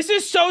this. This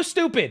is so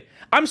stupid.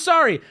 I'm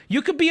sorry,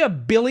 you could be a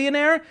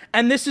billionaire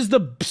and this is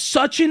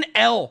such an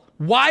L.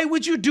 Why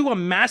would you do a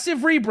massive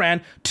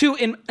rebrand to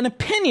an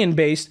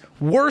opinion-based,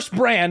 worst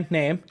brand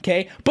name,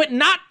 okay, but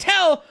not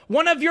tell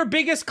one of your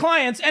biggest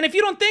clients? And if you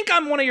don't think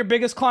I'm one of your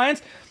biggest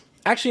clients,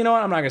 actually, you know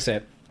what? I'm not gonna say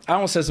it. I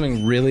almost said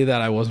something really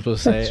that I wasn't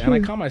supposed to say, and I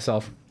caught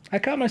myself.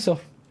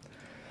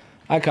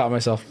 I caught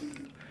myself.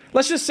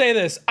 Let's just say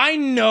this. I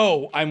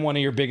know I'm one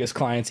of your biggest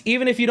clients,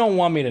 even if you don't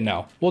want me to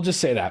know. We'll just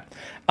say that.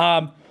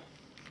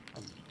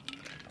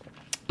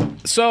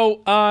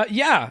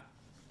 Yeah,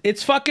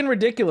 it's fucking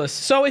ridiculous.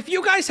 So if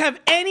you guys have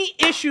any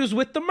issues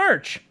with the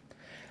merch,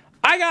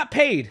 I got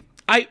paid.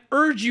 I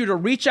urge you to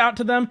reach out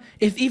to them.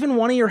 If even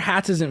one of your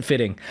hats isn't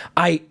fitting,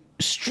 I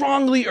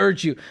strongly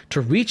urge you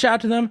to reach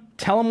out to them,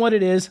 tell them what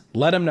it is,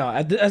 let them know.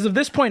 As of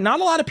this point, not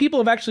a lot of people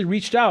have actually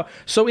reached out.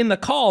 So in the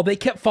call, they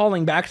kept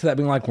falling back to that,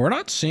 being like, we're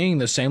not seeing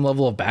the same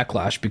level of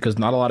backlash because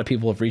not a lot of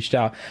people have reached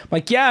out. I'm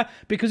like, yeah,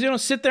 because you don't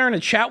sit there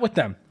and chat with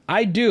them.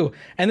 I do.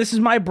 And this is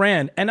my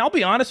brand. And I'll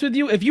be honest with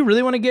you, if you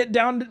really want to get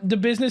down to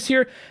business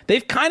here,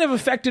 they've kind of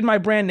affected my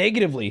brand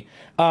negatively,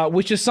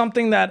 which is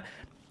something that,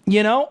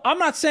 you know, I'm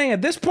not saying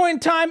at this point in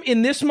time,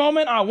 in this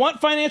moment, I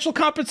want financial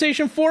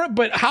compensation for it,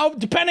 but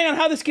depending on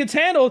how this gets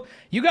handled,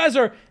 you guys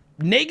are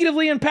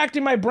negatively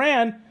impacting my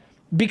brand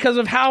because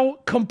of how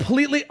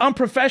completely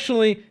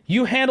unprofessionally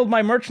you handled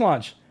my merch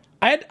launch.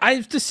 I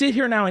have to sit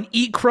here now and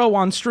eat crow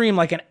on stream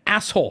like an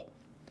asshole.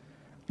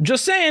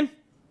 Just saying.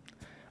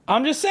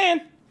 I'm just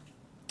saying.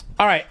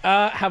 All right,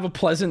 have a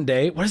pleasant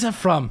day. What is that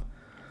from?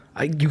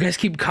 You guys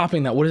keep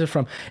copying that. What is it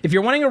from? If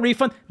you're wanting a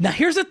refund, now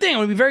here's the thing. I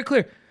want to be very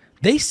clear.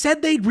 They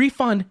said they'd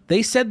refund.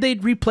 They said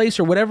they'd replace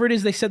or whatever it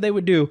is they said they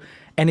would do.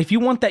 And if you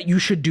want that, you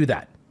should do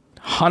that.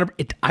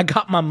 I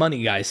got my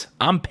money, guys.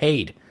 I'm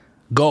paid.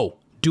 Go.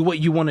 Do what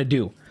you want to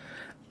do.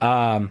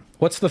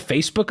 What's the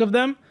Facebook of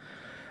them?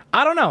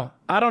 I don't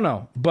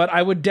know. But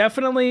I would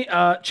definitely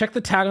check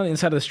the tag on the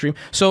inside of the stream.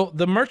 So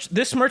the merch,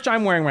 this merch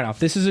I'm wearing right now,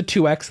 this is a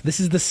 2X. This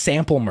is the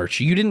sample merch.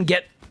 You didn't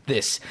get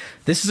this.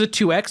 This is a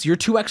 2X. Your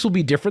 2X will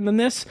be different than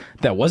this.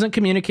 That wasn't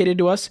communicated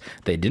to us.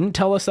 They didn't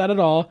tell us that at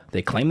all.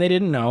 They claim they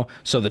didn't know.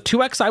 So the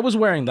 2X I was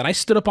wearing that I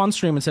stood up on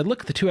stream and said,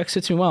 look, the 2X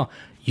fits me well.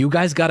 You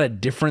guys got a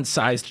different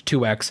sized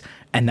 2X,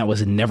 and that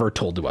was never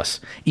told to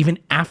us. Even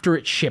after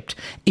it shipped,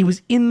 it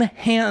was in the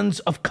hands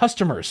of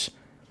customers.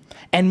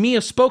 And me, a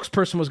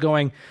spokesperson, was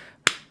going,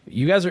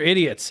 you guys are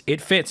idiots.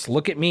 It fits.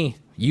 Look at me.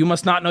 You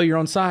must not know your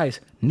own size.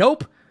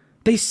 Nope.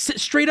 They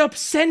straight up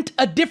sent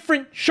a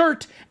different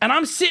shirt, and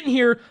I'm sitting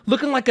here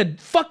looking like a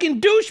fucking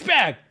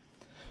douchebag.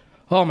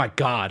 Oh my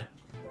God.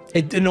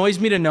 It annoys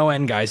me to no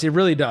end, guys. It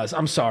really does.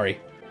 I'm sorry.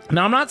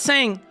 Now, I'm not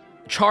saying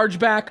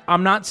chargeback.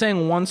 I'm not saying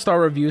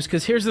 1-star reviews,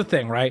 because here's the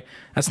thing, right?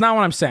 That's not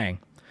what I'm saying.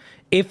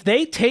 If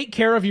they take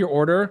care of your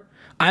order,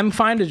 I'm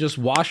fine to just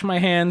wash my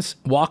hands,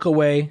 walk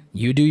away.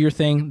 You do your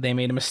thing. They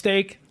made a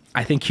mistake.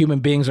 I think human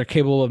beings are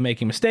capable of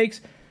making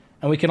mistakes.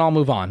 And we can all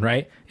move on,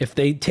 right? If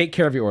they take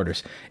care of your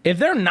orders. If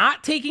they're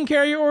not taking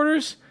care of your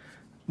orders,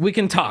 we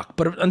can talk.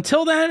 But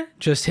until then,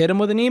 just hit them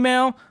with an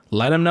email,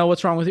 let them know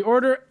what's wrong with the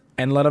order,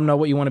 and let them know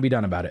what you want to be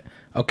done about it.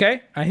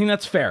 Okay? I think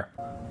that's fair.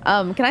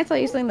 Can I tell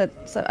you something that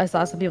I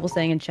saw some people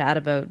saying in chat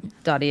about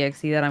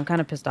 .exe that I'm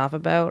kind of pissed off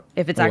about,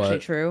 if it's actually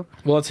true?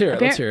 Well, let's hear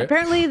it. Let's hear it.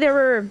 Apparently, they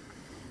were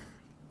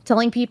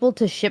telling people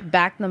to ship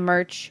back the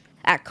merch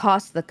at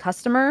cost to the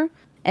customer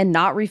and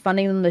not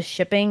refunding them the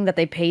shipping that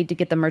they paid to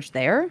get the merch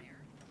there.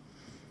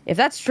 If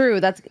that's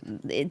true,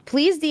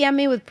 please DM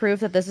me with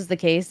proof that this is the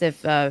case.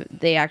 If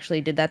they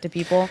actually did that to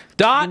people.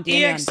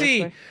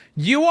 .exe,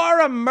 you are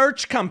a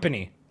merch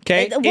company.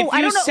 Okay. Well, if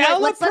you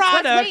sell a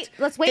product,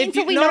 let's wait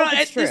until we know if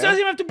it's true. This doesn't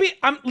even have to be.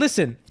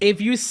 Listen, if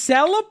you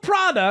sell a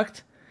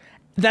product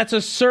that's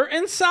a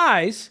certain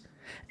size,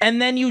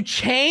 and then you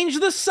change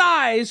the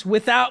size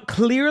without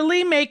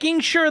clearly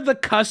making sure the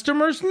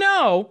customers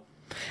know,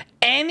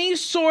 any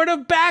sort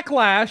of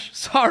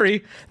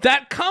backlash,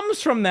 that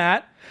comes from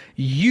that.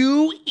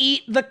 You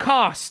eat the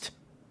cost.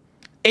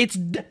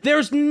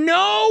 There's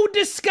no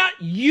discussion.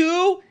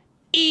 You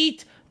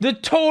eat the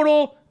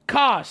total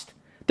cost.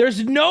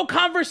 There's no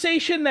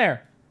conversation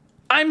there.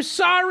 I'm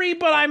sorry,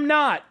 but I'm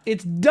not.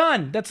 It's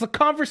done. That's the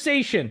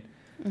conversation.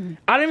 Mm-hmm.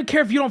 I don't even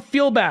care if you don't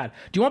feel bad.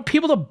 Do you want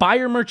people to buy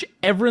your merch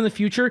ever in the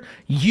future?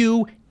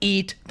 You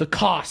eat the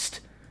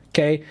cost.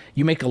 Okay?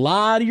 You make a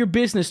lot of your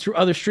business through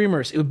other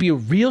streamers. It would be a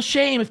real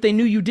shame if they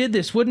knew you did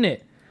this, wouldn't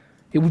it?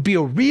 It would be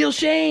a real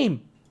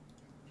shame.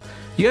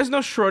 You guys know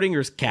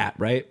Schrodinger's cat,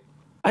 right?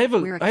 I have a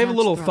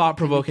little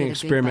thought-provoking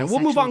experiment. We'll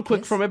move on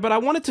quick from it, but I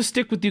wanted to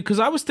stick with you because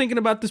I was thinking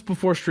about this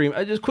before stream.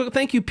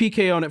 Thank you,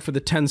 PK, on it for the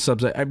 10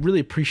 subs. I really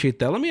appreciate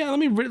that. Let me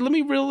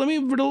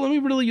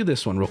riddle you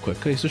this one real quick.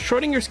 Okay, so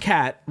Schrodinger's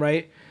cat,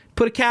 right?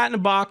 Put a cat in a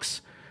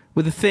box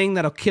with a thing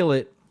that'll kill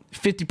it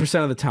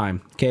 50% of the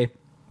time. Okay,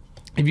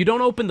 if you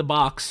don't open the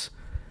box,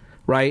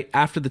 right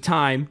after the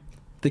time,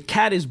 the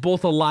cat is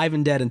both alive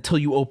and dead until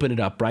you open it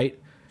up, right?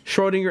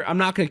 Schrodinger, I'm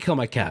not going to kill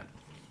my cat.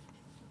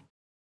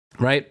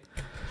 Right?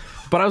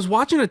 But I was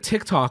watching a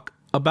TikTok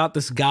about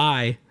this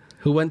guy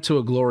who went to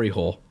a glory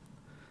hole.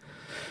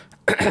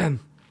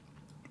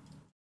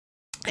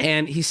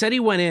 And he said he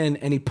went in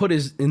and he put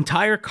his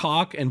entire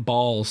cock and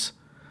balls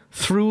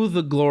through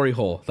the glory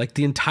hole. Like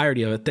the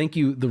entirety of it. Thank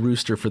you, the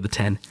rooster, for the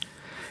 10.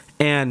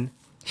 And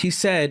he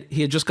said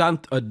he had just gotten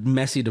a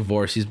messy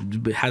divorce. He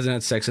hasn't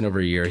had sex in over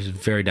a year. He's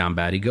very down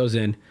bad. He goes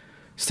in,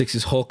 sticks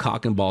his whole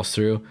cock and balls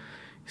through,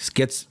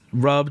 gets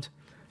rubbed,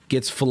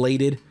 gets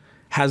filleted,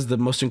 has the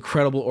most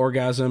incredible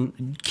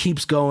orgasm,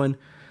 keeps going,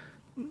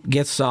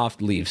 gets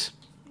soft, leaves.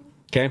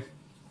 Okay?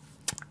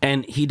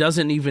 And he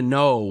doesn't even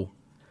know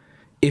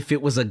if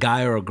it was a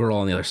guy or a girl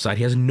on the other side.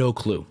 He has no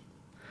clue.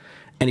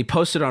 And he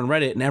posted on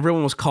Reddit, and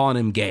everyone was calling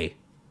him gay.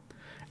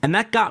 And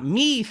that got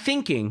me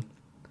thinking,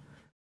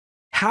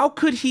 how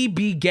could he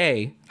be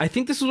gay? I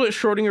think this is what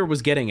Schrodinger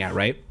was getting at,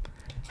 right?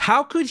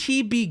 How could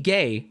he be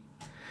gay?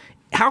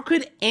 How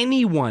could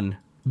anyone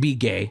be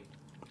gay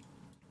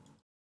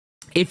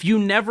if you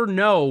never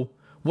know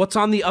what's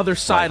on the other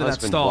side of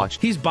that stall?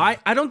 He's bi?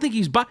 I don't think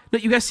he's bi. No,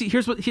 you guys see,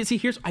 here's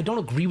I don't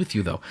agree with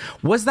you though.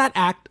 Was that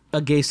act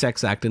a gay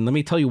sex act? And let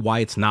me tell you why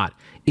it's not.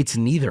 It's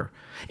neither.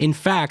 In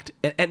fact,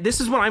 and this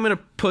is what I'm going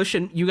to push,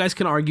 and you guys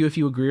can argue if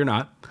you agree or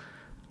not.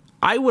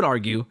 I would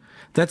argue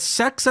that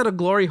sex at a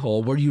glory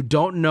hole where you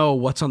don't know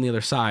what's on the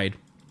other side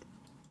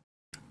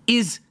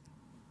is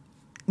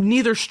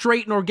neither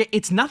straight nor gay.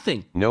 It's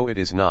nothing. No, it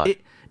is not.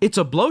 It's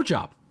a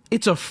blowjob.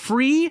 It's a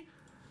free,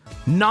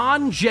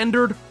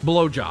 non-gendered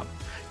blowjob.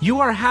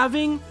 You are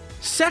having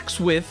sex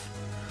with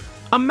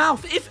a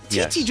mouth. If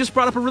TT just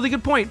brought up a really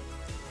good point.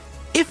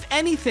 If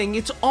anything,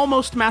 it's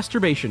almost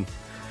masturbation.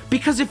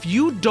 Because if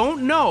you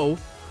don't know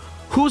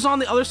who's on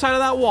the other side of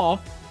that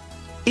wall,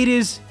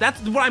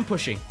 that's what I'm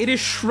pushing. It is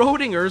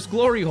Schrodinger's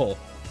glory hole.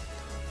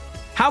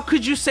 How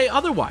could you say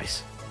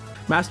otherwise?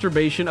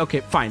 Masturbation. Okay,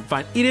 fine.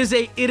 It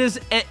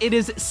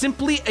is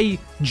simply a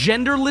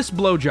genderless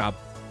blowjob.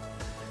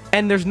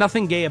 And there's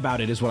nothing gay about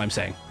it, is what I'm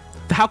saying.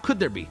 How could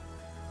there be?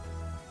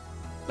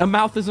 A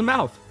mouth is a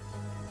mouth.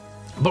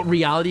 But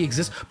reality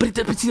exists. But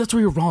see, that's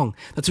where you're wrong.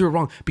 That's where you're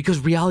wrong. Because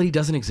reality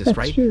doesn't exist, that's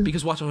right? True.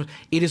 Because watch,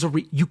 it is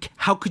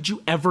how could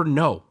you ever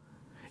know?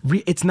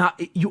 It's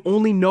not, you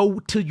only know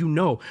till you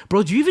know.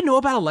 Bro, do you even know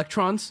about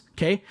electrons?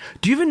 Okay?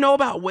 Do you even know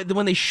about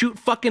when they shoot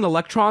fucking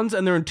electrons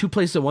and they're in two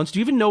places at once? Do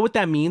you even know what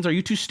that means? Are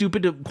you too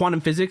stupid to quantum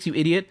physics, you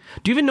idiot?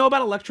 Do you even know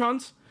about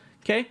electrons?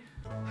 Okay?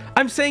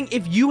 I'm saying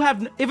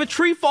if a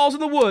tree falls in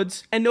the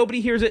woods and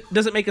nobody hears it,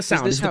 does it make a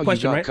sound? Is this how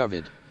question, you got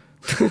right?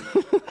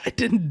 COVID? I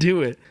didn't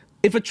do it.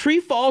 If a tree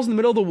falls in the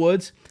middle of the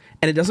woods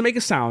and it doesn't make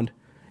a sound,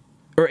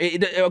 and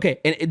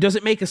it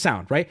doesn't make a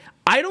sound, right?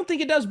 I don't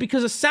think it does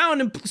because a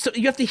sound, so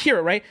you have to hear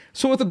it, right?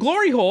 So with a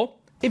glory hole,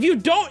 if you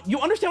don't, you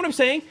understand what I'm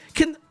saying?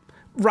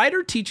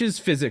 Ryder teaches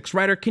physics.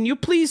 Ryder, can you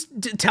please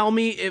tell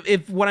me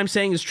if what I'm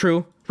saying is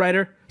true,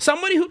 Ryder?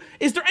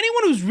 Is there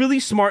anyone who's really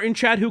smart in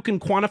chat who can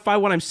quantify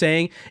what I'm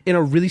saying in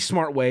a really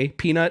smart way?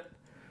 Peanut?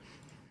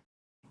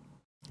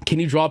 Can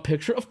you draw a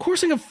picture? Of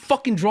course I can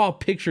fucking draw a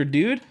picture,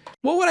 dude.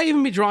 What would I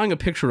even be drawing a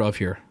picture of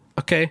here?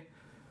 Okay.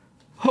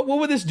 What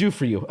would this do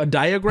for you? A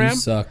diagram? You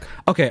suck.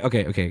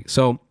 Okay.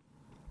 So,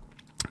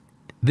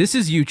 this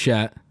is you,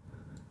 chat.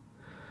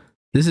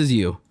 This is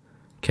you.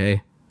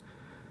 Okay.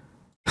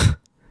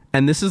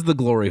 And this is the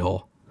glory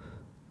hole.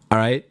 All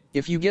right?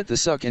 If you get the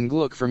suck and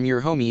look from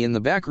your homie in the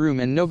back room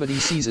and nobody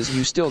sees us,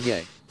 you still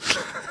gay.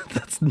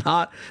 That's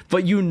not...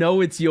 But you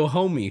know it's your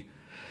homie.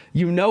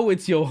 You know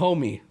it's your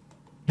homie.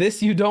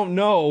 This you don't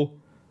know.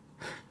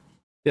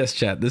 Yes,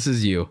 chat. This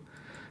is you.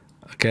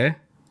 Okay?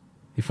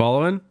 You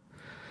following?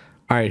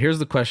 All right, here's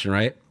the question,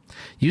 right?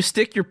 You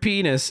stick your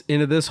penis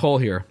into this hole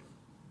here.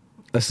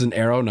 This is an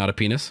arrow, not a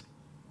penis.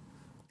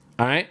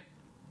 All right?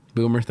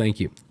 Boomer, thank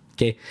you.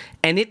 Okay?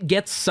 And it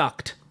gets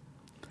sucked.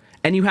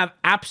 And you have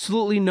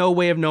absolutely no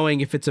way of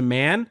knowing if it's a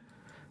man,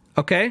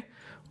 okay?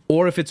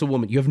 Or if it's a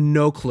woman. You have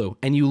no clue.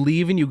 And you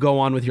leave and you go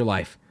on with your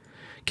life.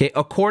 Okay?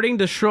 According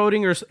to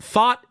Schrodinger's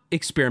thought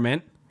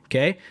experiment,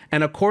 okay?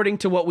 And according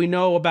to what we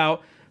know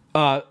about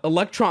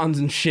electrons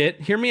and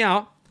shit, hear me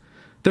out.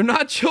 They're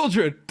not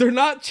children. They're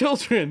not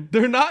children.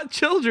 They're not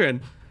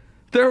children.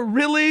 They're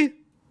really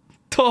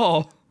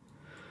tall.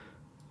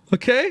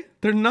 Okay?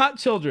 They're not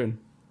children.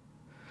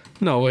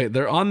 No, wait.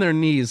 They're on their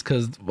knees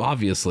because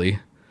obviously.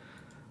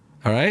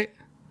 All right?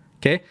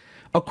 Okay?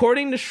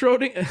 According to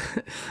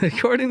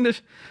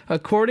Schrodinger's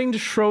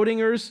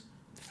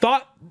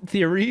thought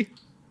theory,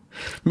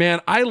 man,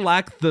 I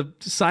lack the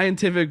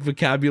scientific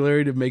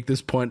vocabulary to make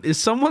this point. Is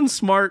someone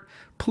smart?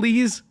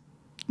 Please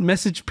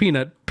message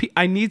Peanut.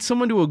 I need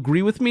someone to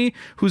agree with me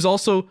who's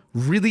also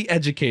really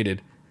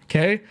educated.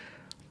 Okay?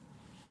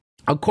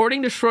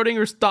 According to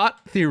Schrodinger's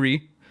thought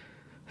theory,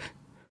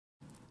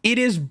 it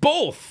is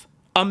both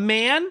a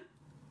man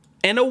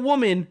and a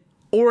woman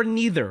or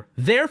neither.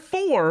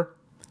 Therefore,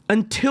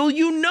 until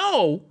you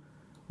know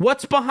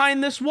what's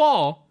behind this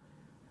wall,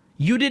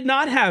 you did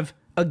not have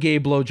a gay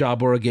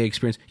blowjob or a gay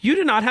experience. You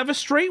did not have a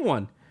straight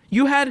one.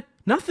 You had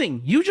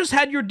nothing. You just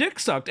had your dick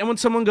sucked. And when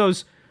someone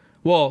goes,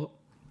 well,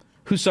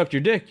 who sucked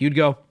your dick? You'd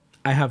go,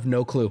 I have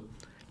no clue.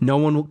 No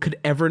one could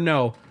ever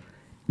know.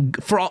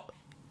 For all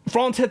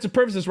intents and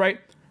purposes, right?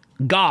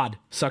 God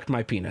sucked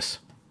my penis.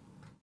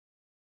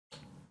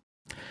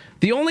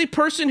 The only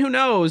person who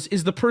knows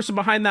is the person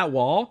behind that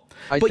wall.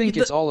 I think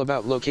it's all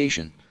about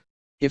location.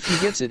 If he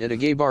gets it at a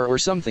gay bar or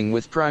something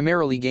with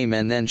primarily gay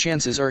men, then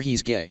chances are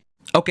he's gay.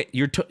 Okay,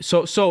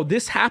 so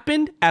this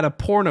happened at a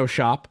porno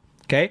shop,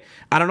 okay?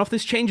 I don't know if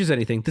this changes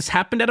anything. This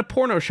happened at a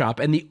porno shop,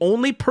 and the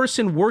only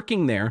person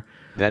working there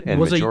That and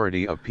was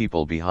majority of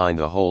people behind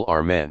the hole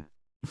are men.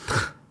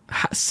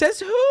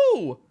 Says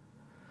who?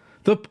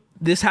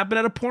 This happened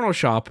at a porno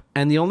shop,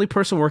 and the only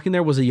person working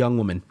there was a young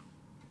woman.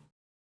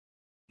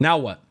 Now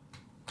what?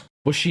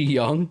 Was she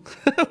young?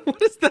 What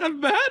does that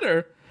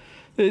matter?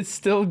 It's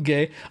still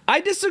gay. I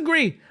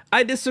disagree.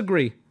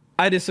 And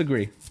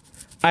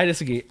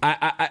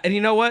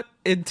you know what?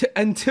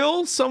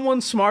 Until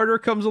someone smarter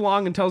comes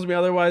along and tells me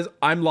otherwise,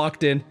 I'm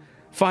locked in.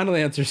 Final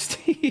answer,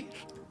 Steve.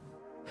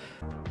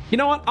 You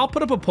know what? I'll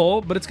put up a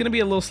poll, but it's going to be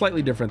a little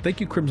slightly different.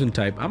 Thank you, Crimson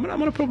Type. I'm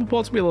gonna put up a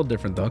poll. It's going to be a little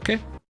different, though, okay?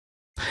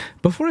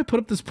 Before I put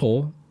up this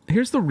poll,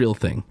 here's the real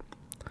thing.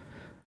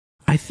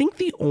 I think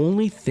the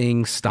only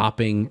thing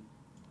stopping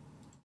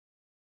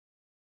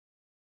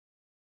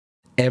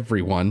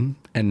everyone,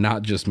 and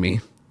not just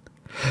me...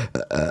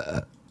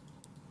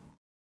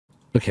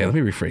 Okay, let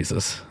me rephrase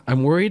this.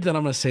 I'm worried that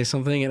I'm going to say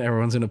something and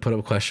everyone's going to put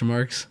up question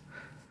marks.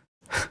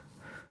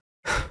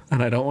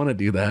 And I don't want to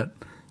do that.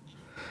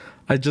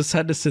 I just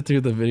had to sit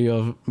through the video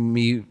of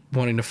me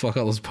wanting to fuck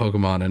all those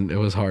Pokemon, and it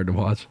was hard to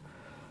watch.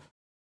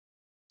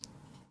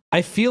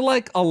 I feel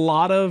like a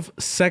lot of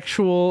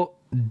sexual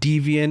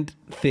deviant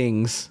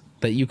things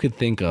that you could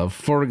think of,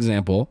 for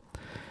example,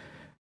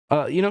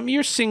 you know,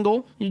 you're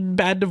single,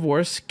 bad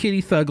divorce,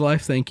 kitty thug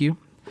life, thank you.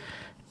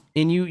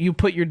 And you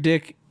put your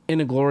dick in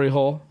a glory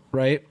hole,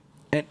 right?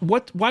 And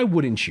why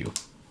wouldn't you?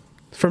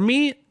 For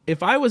me,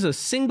 if I was a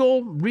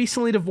single,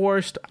 recently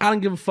divorced, I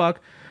don't give a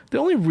fuck. The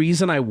only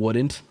reason I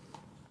wouldn't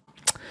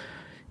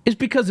is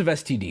because of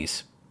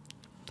STDs.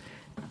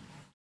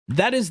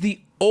 That is the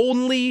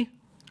only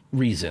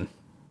reason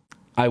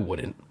I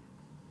wouldn't.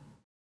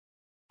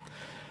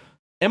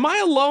 Am I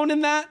alone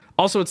in that?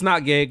 Also, it's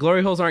not gay.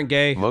 Glory holes aren't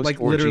gay. Most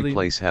like, orgy literally.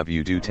 place have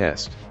you do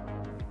test.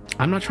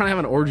 I'm not trying to have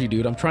an orgy,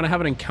 dude. I'm trying to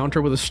have an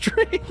encounter with a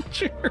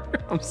stranger.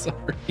 I'm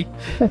sorry.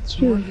 That's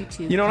true.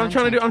 You know what I'm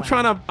trying to do? I'm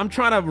trying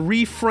to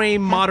reframe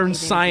modern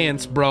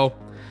science, bro.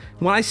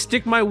 When I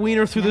stick my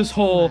wiener through this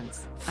hole,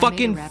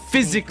 fucking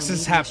physics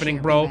is happening,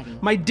 bro.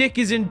 My dick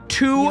is in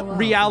two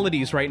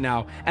realities right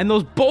now, and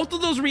both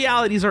of those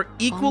realities are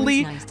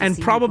equally and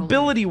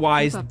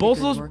probability-wise,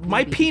 both of those.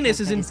 My penis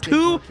is in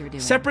two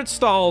separate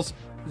stalls,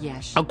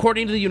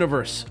 according to the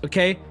universe.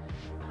 Okay.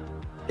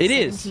 It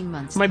is.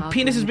 My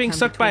penis is being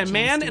sucked by a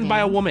man and by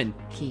a woman.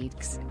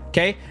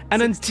 Okay?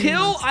 And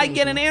until I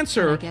get an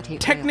answer,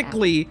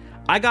 technically,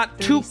 I got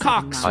two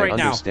cocks right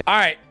now. All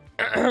right.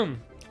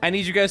 I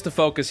need you guys to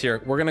focus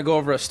here. We're going to go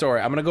over a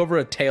story. I'm going to go over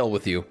a tale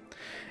with you.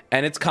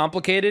 And it's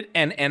complicated,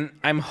 and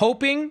I'm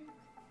hoping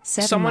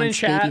someone in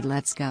chat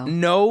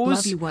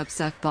knows.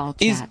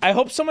 I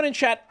hope someone in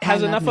chat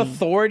has enough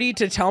authority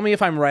to tell me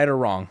if I'm right or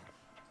wrong.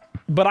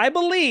 But I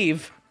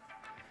believe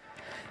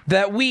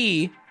that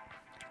we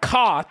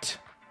caught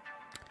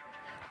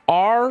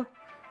our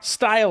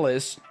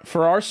stylist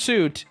for our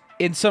suit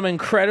in some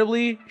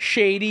incredibly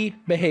shady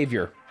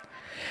behavior.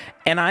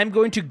 And I'm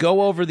going to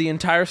go over the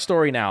entire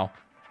story now.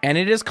 And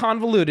it is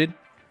convoluted,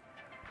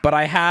 but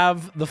I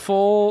have the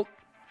full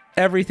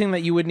everything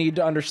that you would need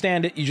to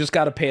understand it. You just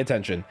got to pay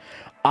attention.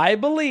 I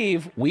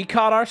believe we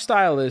caught our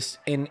stylist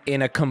in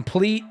a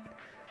complete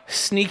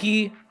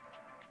sneaky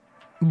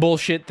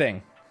bullshit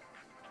thing.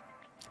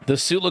 The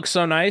suit looks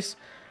so nice.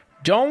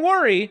 Don't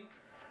worry.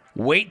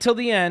 Wait till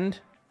the end.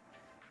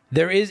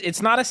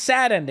 It's not a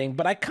sad ending,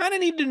 but I kind of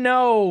need to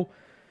know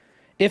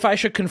if I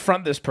should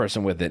confront this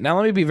person with it. Now,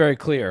 let me be very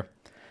clear.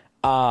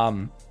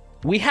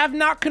 We have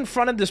not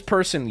confronted this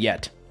person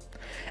yet.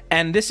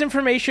 And this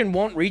information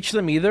won't reach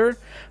them either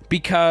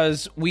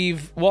because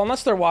well,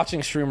 unless they're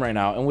watching stream right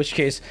now, in which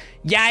case,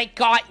 yeah, I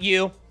got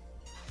you.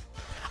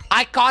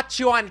 I got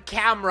you on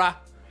camera.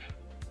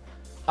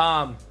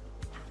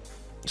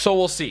 So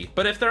we'll see.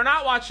 But if they're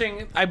not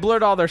watching, I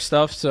blurred all their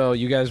stuff, so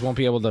you guys won't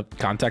be able to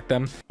contact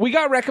them. We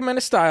got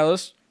recommended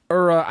stylist,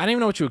 or I don't even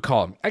know what you would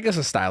call him. I guess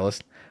a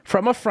stylist,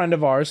 from a friend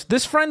of ours.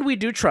 This friend we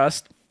do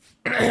trust.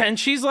 And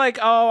she's like,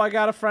 oh, I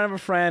got a friend of a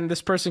friend.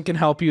 This person can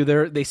help you.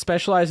 They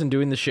specialize in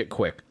doing the shit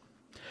quick.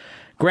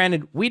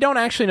 Granted, we don't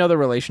actually know the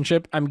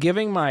relationship. I'm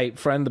giving my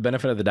friend the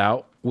benefit of the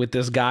doubt with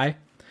this guy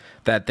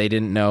that they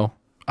didn't know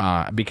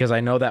because I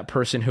know that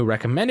person who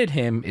recommended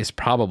him is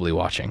probably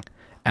watching.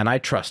 And I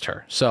trust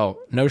her. So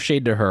no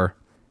shade to her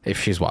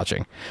if she's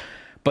watching.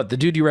 But the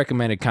dude you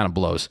recommended kind of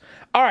blows.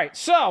 All right,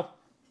 so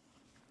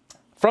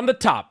from the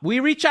top, we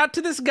reach out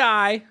to this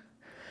guy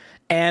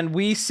and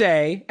we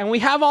say, and we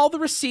have all the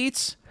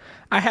receipts.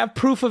 I have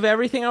proof of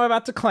everything I'm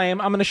about to claim.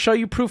 I'm going to show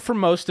you proof for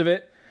most of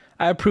it.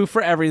 I have proof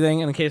for everything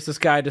in case this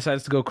guy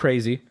decides to go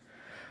crazy.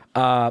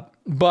 And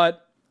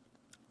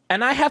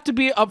I have to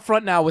be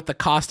upfront now with the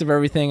cost of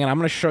everything. And I'm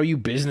going to show you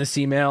business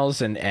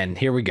emails and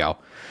here we go.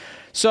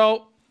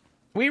 So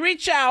we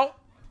reach out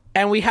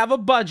and we have a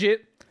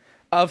budget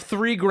of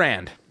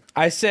 $3,000.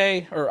 I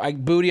say, or I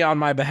booty on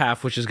my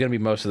behalf, which is going to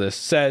be most of this,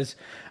 says,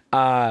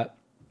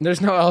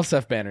 there's no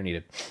LSF banner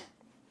needed.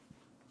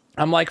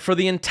 I'm like, for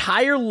the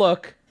entire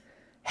look,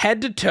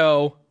 head to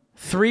toe,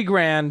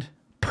 $3,000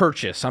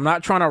 purchase. I'm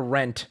not trying to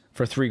rent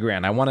for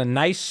 $3,000. I want a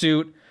nice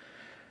suit.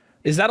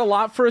 Is that a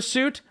lot for a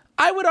suit?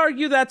 I would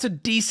argue that's a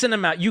decent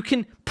amount. You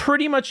can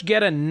pretty much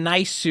get a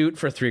nice suit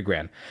for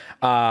 $3,000.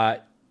 I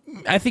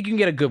think you can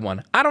get a good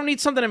one. I don't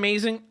need something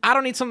amazing. I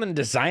don't need something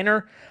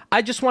designer.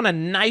 I just want a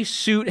nice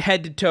suit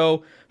head to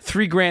toe.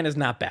 $3,000 is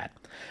not bad.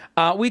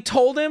 We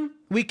told him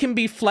we can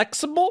be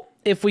flexible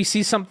if we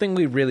see something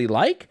we really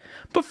like,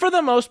 but for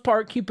the most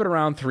part, keep it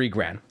around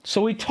 $3,000.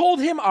 So we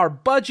told him our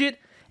budget.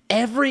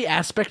 Every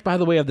aspect, by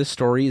the way, of this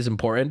story is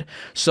important.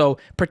 So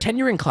pretend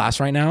you're in class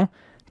right now.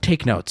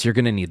 Take notes. You're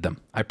going to need them.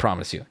 I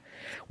promise you.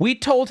 We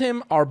told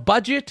him our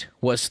budget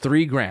was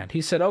 $3,000.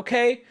 He said,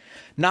 okay,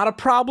 not a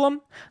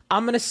problem.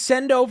 I'm going to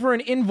send over an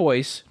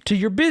invoice to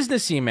your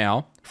business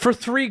email for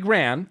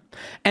 $3,000.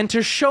 And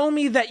to show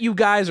me that you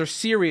guys are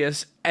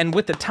serious and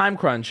with the time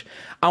crunch,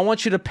 I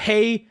want you to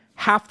pay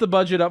half the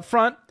budget up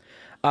front.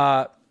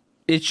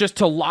 It's just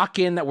to lock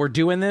in that we're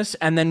doing this,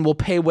 and then we'll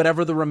pay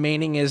whatever the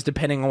remaining is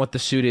depending on what the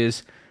suit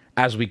is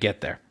as we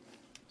get there.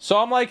 So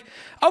I'm like,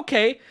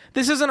 okay,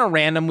 this isn't a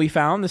random we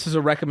found. This is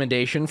a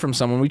recommendation from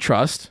someone we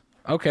trust.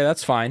 Okay,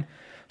 that's fine.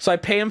 So I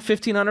pay him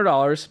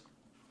 $1,500,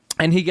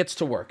 and he gets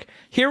to work.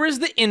 Here is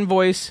the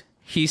invoice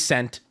he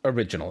sent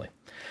originally.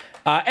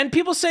 And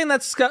people saying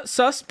that's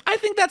sus. I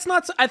think that's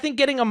not. I think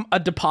getting a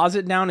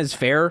deposit down is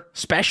fair,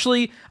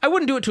 especially. I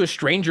wouldn't do it to a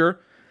stranger,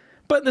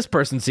 but this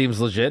person seems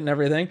legit and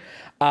everything.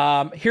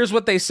 Here's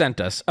what they sent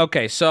us.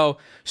 Okay, so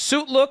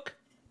suit look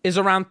is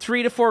around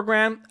 $3,000 to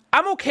 $4,000.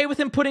 I'm okay with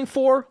him putting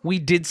 4. We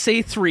did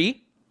say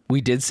 3.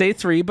 We did say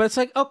 3, but it's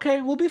like,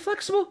 okay, we'll be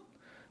flexible.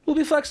 We'll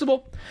be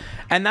flexible.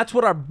 And that's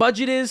what our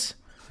budget is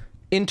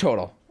in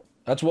total.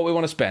 That's what we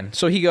want to spend.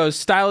 So he goes,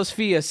 stylist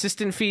fee,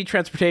 assistant fee,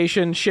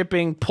 transportation,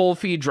 shipping, pull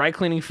fee, dry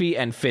cleaning fee,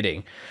 and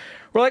fitting.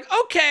 We're like,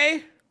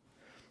 okay,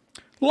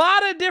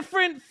 lot of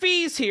different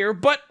fees here,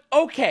 but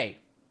okay,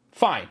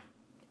 fine.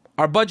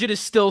 Our budget is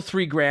still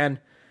 $3,000.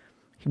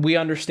 We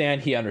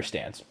understand, he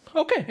understands.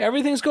 Okay,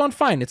 everything's going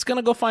fine. It's going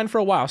to go fine for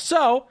a while.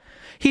 So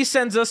he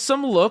sends us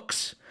some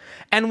looks,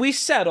 and we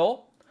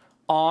settle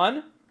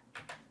on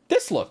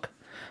this look.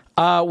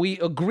 We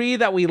agree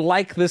that we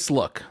like this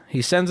look.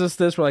 He sends us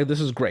this. We're like,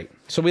 this is great.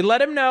 So we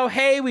let him know,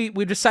 hey,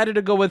 we decided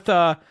to go with...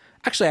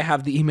 actually, I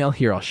have the email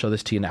here. I'll show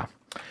this to you now.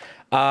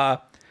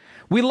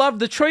 We love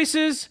the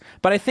choices,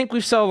 but I think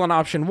we've settled on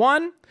option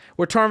 1.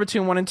 We're torn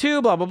between 1 and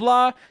 2, blah, blah,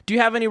 blah. Do you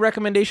have any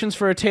recommendations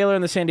for a tailor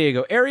in the San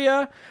Diego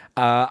area?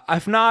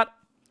 If not,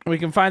 we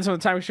can find some of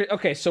the time.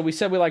 Okay, so we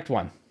said we liked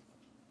 1.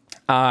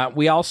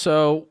 We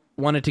also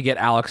wanted to get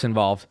Alex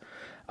involved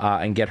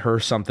and get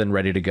her something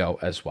ready to go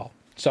as well.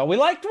 So we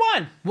liked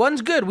 1.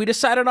 1's good. We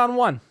decided on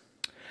 1.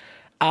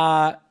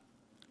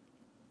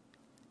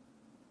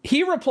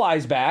 He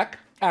replies back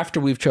after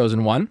we've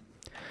chosen 1.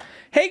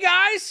 Hey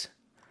guys,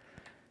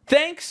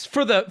 thanks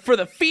for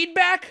the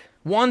feedback.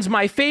 1's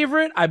my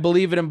favorite. I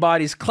believe it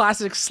embodies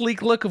classic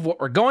sleek look of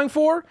what we're going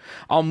for.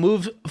 I'll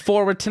move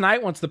forward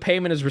tonight once the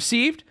payment is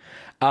received.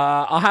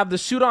 I'll have the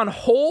suit on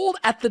hold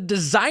at the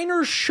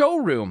designer's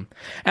showroom,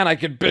 and I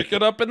could pick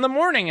it up in the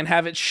morning and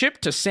have it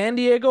shipped to San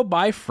Diego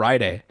by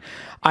Friday.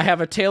 I have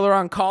a tailor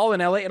on call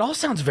in LA. It all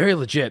sounds very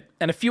legit,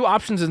 and a few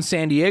options in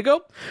San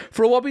Diego.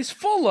 For Wubby's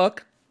full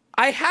look,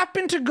 I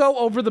happen to go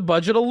over the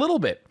budget a little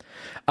bit.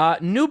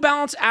 New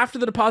Balance after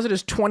the deposit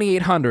is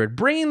 $2,800,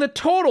 bringing the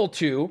total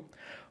to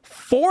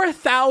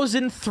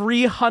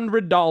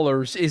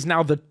 $4,300 is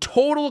now the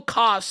total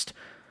cost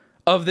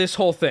of this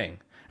whole thing.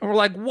 And we're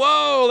like,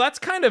 whoa, that's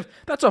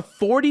a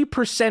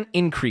 40%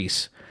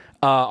 increase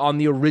on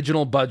the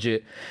original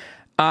budget.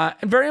 And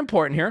very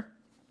important here,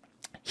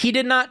 he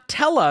did not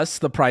tell us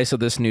the price of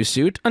this new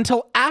suit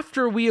until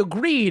after we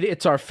agreed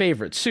it's our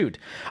favorite suit.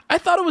 I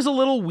thought it was a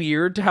little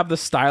weird to have the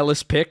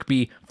stylist pick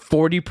be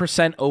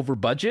 40% over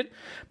budget.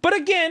 But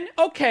again,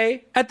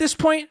 okay, at this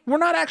point, we're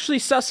not actually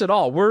sus at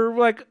all. We're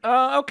like,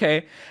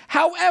 okay.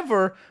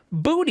 However,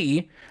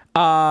 Booty,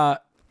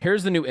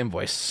 here's the new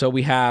invoice. So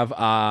we have,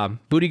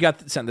 Booty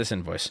got sent this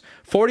invoice.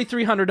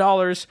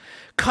 $4,300,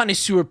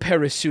 Connoisseur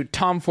Paris suit,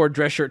 Tom Ford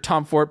dress shirt,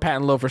 Tom Ford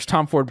patent loafers,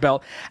 Tom Ford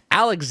belt,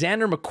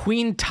 Alexander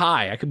McQueen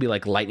tie. I could be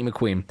like Lightning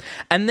McQueen.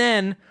 And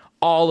then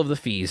all of the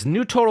fees.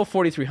 New total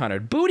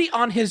 $4,300. Booty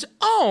on his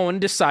own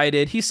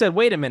decided, he said,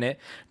 wait a minute,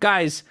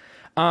 guys,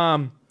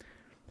 why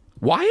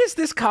is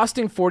this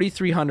costing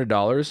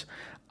 $4,300?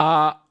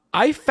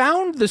 I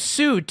found the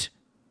suit,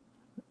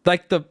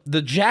 like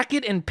the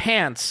jacket and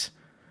pants,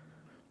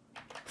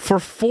 for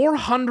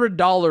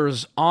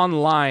 $400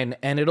 online,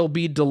 and it'll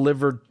be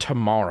delivered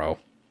tomorrow.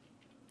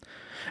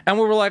 And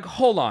we were like,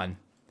 hold on.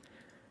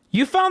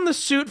 You found the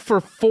suit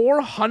for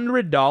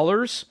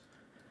 $400?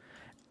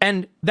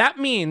 And that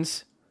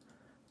means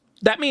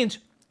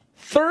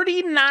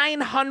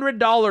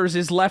 $3,900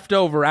 is left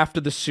over after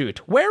the suit.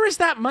 Where is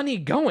that money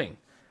going?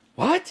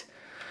 What?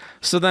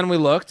 So then we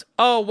looked.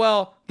 Oh,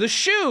 well, the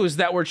shoes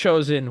that were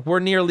chosen were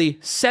nearly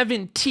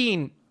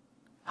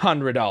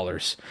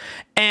 $1,700.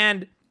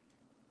 And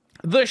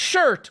the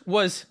shirt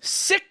was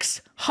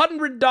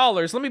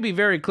 $600. Let me be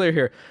very clear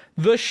here.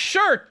 The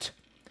shirt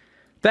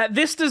that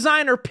this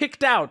designer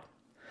picked out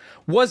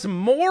was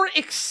more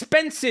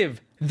expensive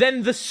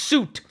than the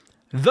suit.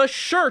 The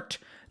shirt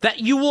that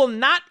you will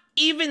not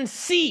even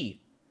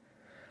see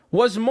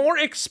was more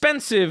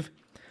expensive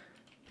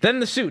than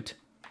the suit.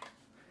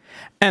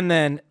 And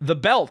then the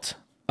belt.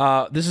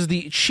 This is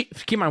the cheap.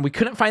 Keep in mind, we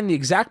couldn't find the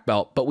exact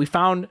belt, but we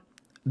found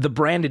the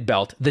branded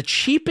belt. The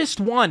cheapest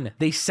one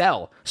they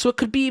sell, so it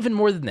could be even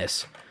more than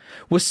this,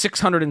 was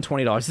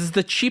 $620. This is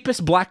the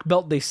cheapest black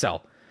belt they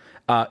sell.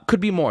 Could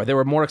be more. There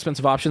were more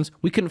expensive options.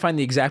 We couldn't find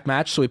the exact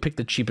match, so we picked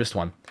the cheapest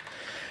one.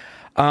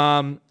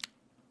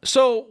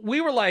 So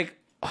we were like,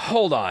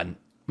 hold on.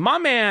 My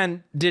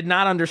man did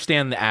not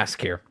understand the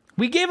ask here.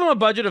 We gave him a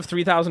budget of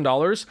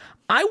 $3,000.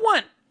 I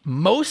want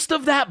most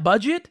of that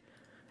budget,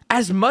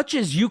 as much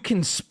as you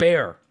can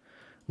spare,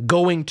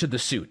 going to the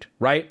suit,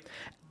 right?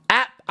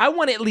 I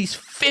want at least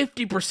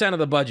 50% of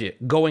the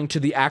budget going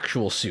to the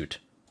actual suit.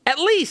 At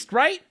least,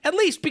 right? At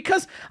least,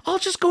 because I'll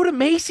just go to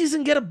Macy's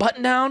and get a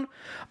button down.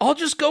 I'll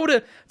just go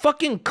to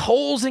fucking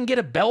Kohl's and get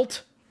a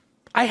belt.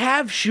 I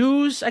have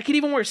shoes. I could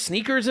even wear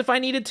sneakers if I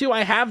needed to.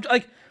 I have,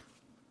 like,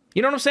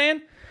 you know what I'm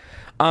saying?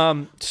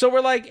 So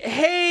we're like,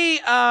 hey,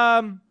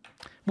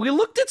 we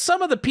looked at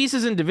some of the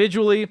pieces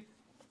individually,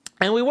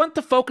 and we want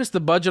to focus the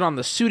budget on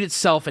the suit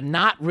itself and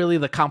not really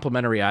the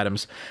complementary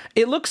items.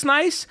 It looks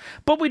nice,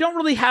 but we don't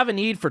really have a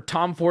need for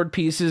Tom Ford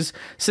pieces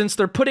since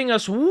they're putting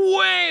us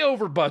way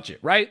over budget,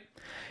 right?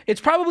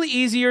 It's probably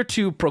easier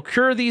to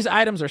procure these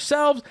items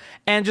ourselves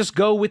and just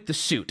go with the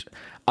suit.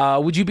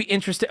 Would you be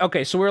interested?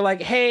 Okay, so we're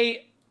like,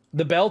 hey,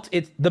 the belt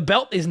is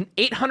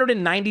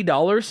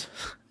 $890.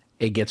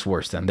 It gets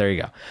worse then. There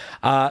you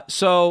go.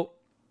 So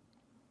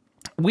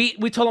we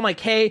told him,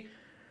 like, hey,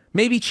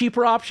 maybe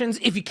cheaper options.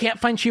 If you can't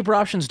find cheaper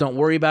options, don't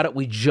worry about it.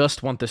 We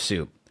just want the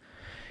suit.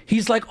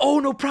 He's like, oh,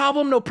 no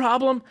problem, no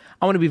problem.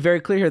 I want to be very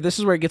clear here. This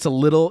is where it gets a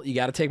little, you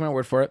got to take my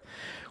word for it.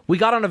 We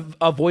got on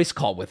a voice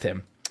call with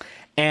him.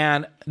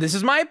 And this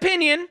is my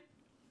opinion.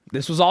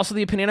 This was also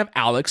the opinion of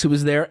Alex, who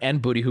was there,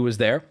 and Booty, who was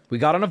there. We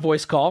got on a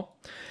voice call,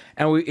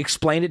 and we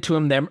explained it to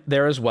him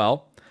there as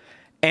well.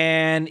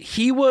 And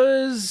he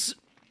was...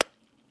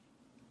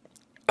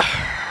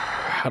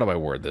 How do I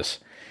word this?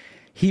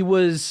 He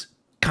was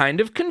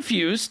kind of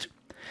confused,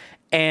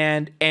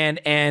 and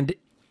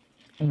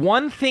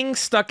one thing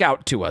stuck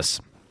out to us.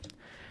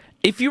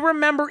 If you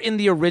remember in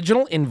the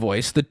original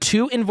invoice, the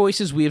two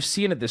invoices we have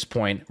seen at this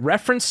point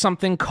reference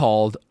something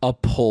called a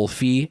pull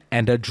fee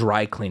and a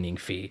dry cleaning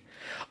fee.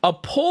 A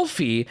pull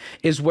fee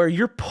is where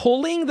you're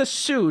pulling the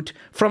suit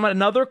from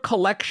another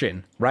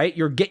collection, right?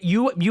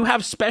 You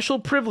have special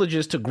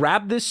privileges to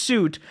grab this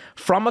suit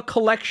from a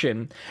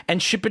collection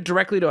and ship it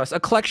directly to us. A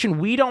collection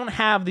we don't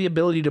have the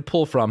ability to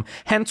pull from,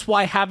 hence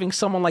why having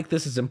someone like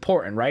this is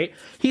important, right?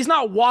 He's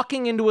not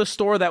walking into a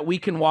store that we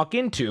can walk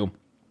into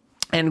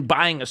and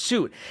buying a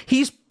suit.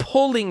 He's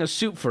pulling a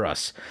suit for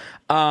us.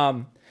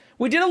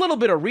 We did a little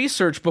bit of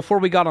research before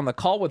we got on the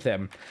call with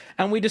him,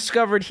 and we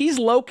discovered he's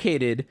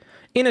located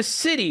in a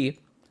city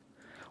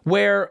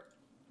where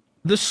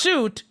the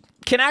suit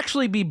can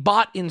actually be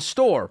bought in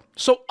store.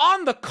 So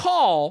on the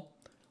call,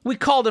 we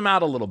called him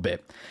out a little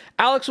bit.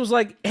 Alex was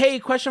like, hey,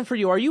 question for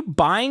you. Are you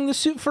buying the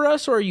suit for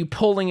us, or are you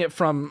pulling it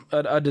from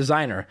a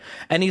designer?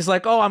 And he's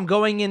like, oh, I'm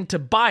going in to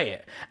buy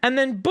it. And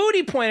then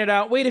Booty pointed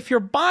out, wait, if you're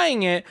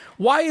buying it,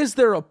 why is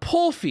there a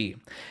pull fee?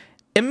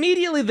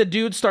 Immediately, the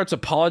dude starts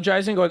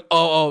apologizing, going,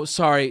 oh,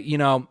 sorry, you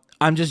know,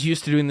 I'm just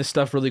used to doing this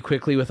stuff really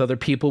quickly with other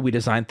people. We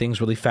design things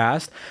really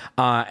fast.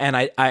 And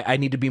I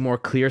need to be more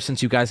clear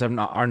since you guys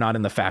are not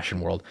in the fashion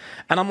world.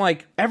 And I'm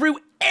like,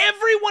 everyone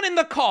in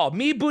the call,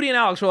 me, Booty, and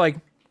Alex were like,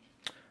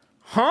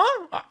 huh?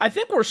 I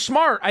think we're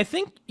smart. I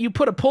think you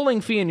put a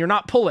pulling fee and you're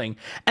not pulling.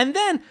 And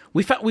then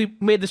we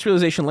made this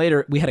realization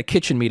later. We had a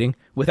kitchen meeting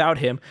without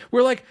him.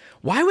 We're like,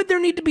 why would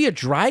there need to be a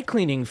dry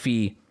cleaning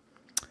fee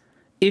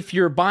if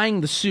you're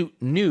buying the suit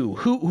new?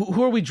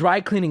 Who are we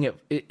dry cleaning it?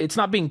 It's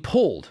not being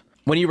pulled.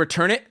 When you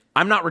return it,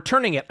 I'm not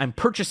returning it, I'm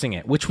purchasing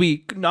it, which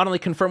we not only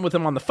confirmed with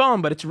him on the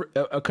phone, but it's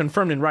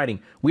confirmed in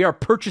writing. We are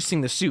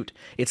purchasing the suit.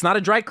 It's not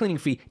a dry cleaning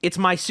fee. It's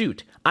my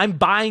suit. I'm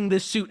buying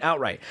this suit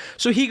outright.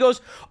 So he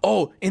goes,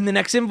 oh, in the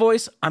next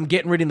invoice, I'm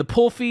getting rid of the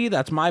pull fee.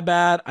 That's my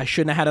bad. I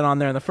shouldn't have had it on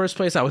there in the first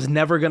place. I was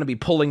never going to be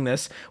pulling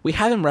this. We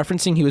had him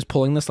referencing he was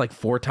pulling this like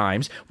 4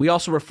 times. We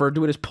also referred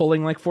to it as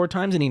pulling like 4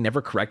 times, and he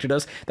never corrected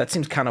us. That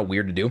seems kind of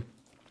weird to do.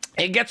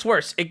 It gets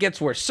worse. It gets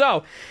worse.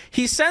 So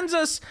he sends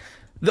us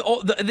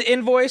the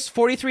invoice,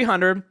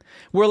 $4,300.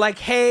 We're like,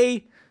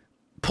 hey,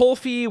 pull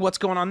fee, what's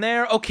going on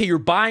there? Okay, you're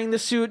buying the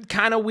suit,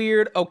 kind of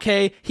weird.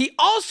 Okay. He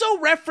also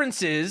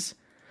references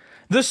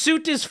the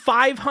suit is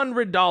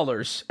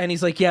 $500. And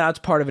he's like, yeah, that's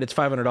part of it. It's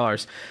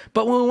 $500.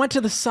 But when we went to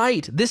the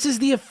site, this is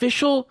the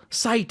official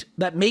site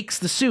that makes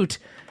the suit.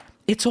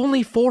 It's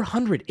only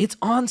 $400. It's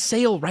on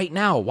sale right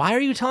now. Why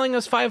are you telling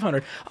us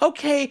 $500?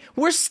 Okay,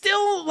 we're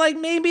still like,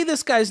 maybe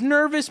this guy's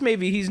nervous.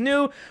 Maybe he's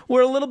new.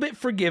 We're a little bit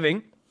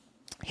forgiving.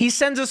 He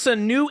sends us a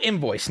new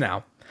invoice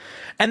now.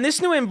 And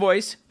this new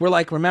invoice, we're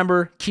like,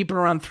 remember, keep it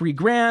around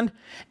 $3,000.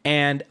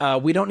 And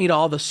we don't need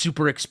all the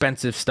super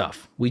expensive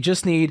stuff. We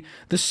just need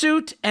the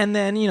suit and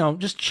then, you know,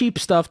 just cheap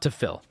stuff to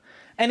fill.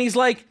 And he's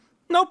like,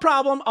 no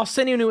problem. I'll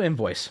send you a new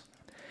invoice.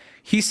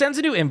 He sends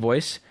a new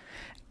invoice.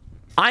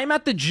 I'm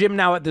at the gym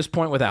now at this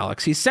point with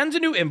Alex. He sends a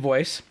new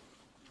invoice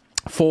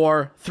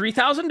for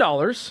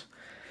 $3,000.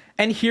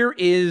 And here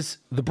is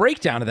the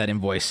breakdown of that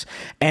invoice.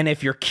 And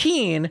if you're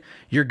keen,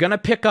 you're going to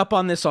pick up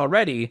on this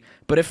already.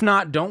 But if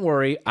not, don't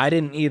worry. I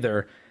didn't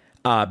either.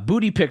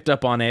 Booty picked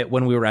up on it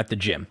when we were at the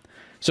gym.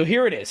 So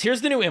here it is.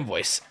 Here's the new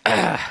invoice.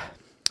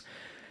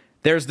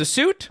 There's the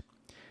suit.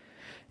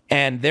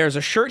 And there's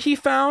a shirt he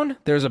found.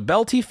 There's a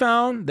belt he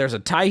found. There's a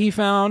tie he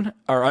found.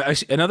 Or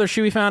another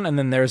shoe he found. And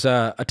then there's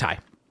a tie.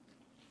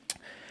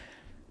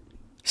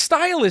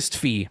 Stylist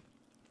fee,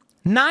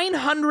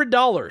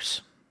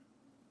 $900.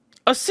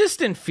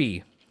 Assistant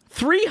fee,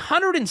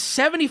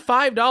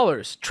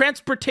 $375.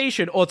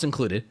 Transportation, oh, it's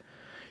included.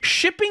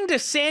 Shipping to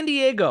San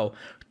Diego,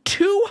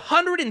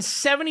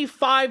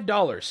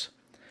 $275.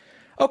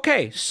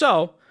 Okay,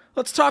 so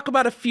let's talk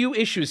about a few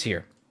issues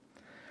here.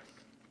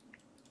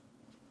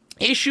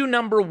 Issue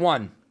number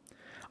one.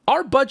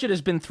 Our budget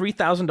has been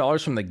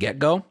 $3,000 from the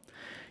get-go.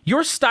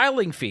 Your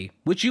styling fee,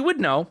 which you would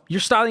know,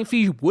 your styling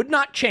fee would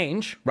not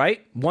change,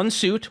 right? One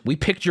suit, we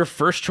picked your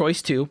first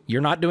choice too.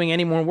 You're not doing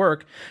any more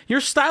work. Your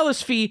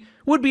stylist fee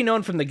would be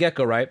known from the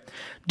get-go, right?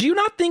 Do you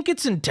not think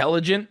it's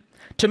intelligent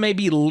to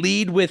maybe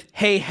lead with,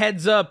 hey,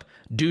 heads up,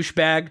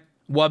 douchebag,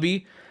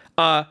 Wubby,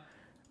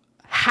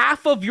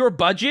 half of your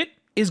budget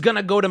is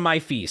gonna go to my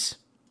fees.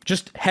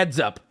 Just heads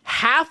up.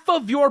 Half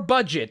of your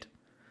budget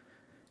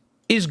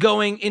is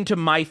going into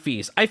my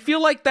fees. I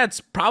feel like that's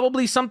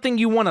probably something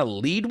you want to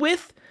lead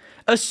with.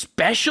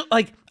 Especially,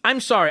 like,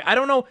 I'm sorry, I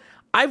don't know.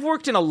 I've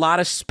worked in a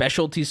lot of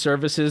specialty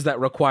services that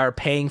require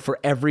paying for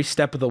every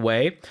step of the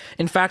way.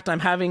 In fact, I'm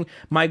having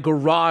my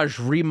garage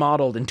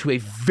remodeled into a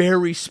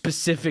very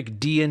specific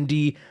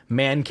D&D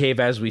man cave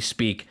as we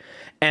speak.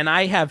 And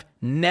I have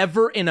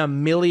never in a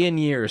million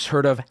years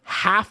heard of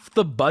half of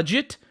the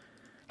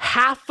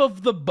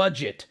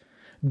budget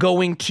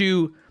going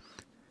to,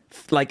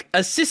 like,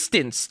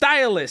 assistant,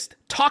 stylist,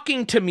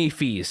 talking to me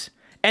fees.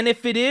 And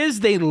if it is,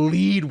 they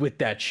lead with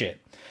that shit.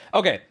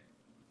 Okay,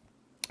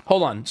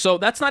 hold on. So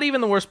that's not even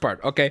the worst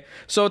part, okay?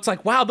 So it's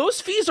like, wow, those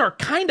fees are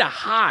kind of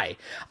high.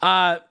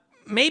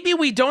 Maybe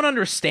we don't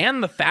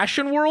understand the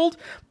fashion world,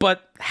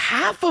 but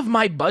half of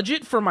my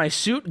budget for my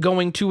suit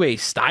going to a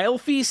style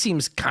fee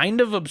seems kind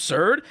of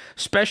absurd,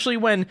 especially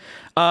when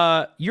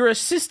your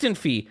assistant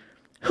fee.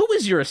 Who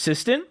is your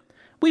assistant?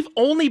 We've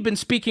only been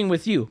speaking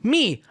with you.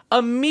 Me,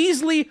 a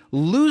measly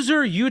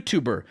loser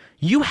YouTuber.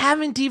 You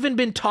haven't even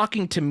been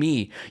talking to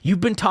me.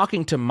 You've been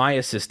talking to my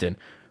assistant.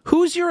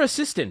 Who's your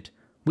assistant?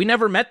 We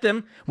never met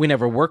them. We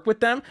never worked with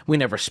them. We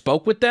never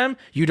spoke with them.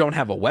 You don't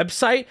have a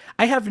website.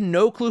 I have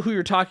no clue who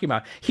you're talking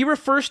about. He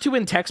refers to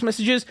in text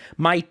messages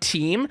my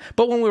team,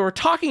 but when we were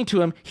talking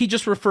to him, he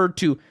just referred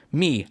to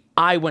me.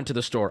 I went to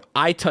the store.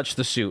 I touched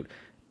the suit.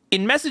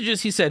 In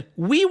messages, he said,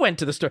 we went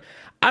to the store.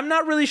 I'm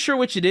not really sure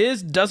which it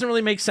is. Doesn't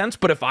really make sense.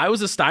 But if I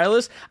was a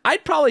stylist,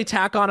 I'd probably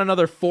tack on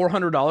another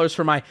 $400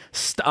 for my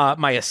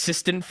my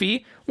assistant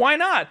fee. Why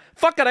not?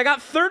 Fuck it. I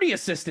got 30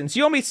 assistants.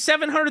 You owe me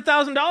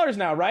 $700,000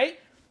 now, right?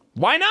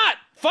 Why not?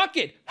 Fuck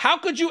it. How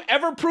could you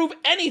ever prove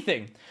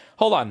anything?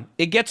 Hold on.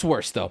 It gets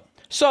worse, though.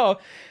 So,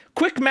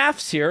 quick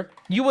maths here.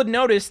 You would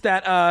notice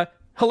that,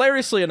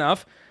 hilariously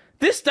enough,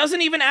 this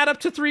doesn't even add up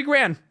to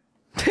 $3,000.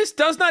 This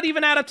does not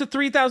even add up to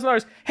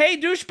 $3,000. Hey,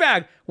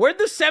 douchebag, where'd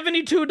the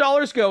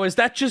 $72 go? Is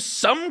that just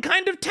some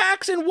kind of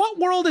tax? In what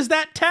world is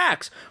that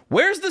tax?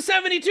 Where's the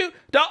 $72?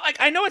 Like,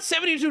 I know it's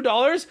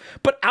 $72,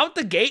 but out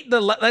the gate,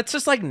 that's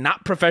just like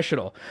not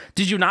professional.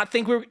 Did you not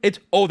think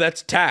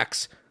that's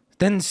tax?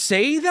 Then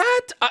say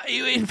that.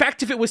 In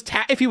fact,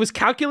 if he was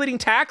calculating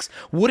tax,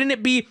 wouldn't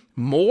it be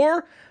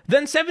more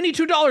than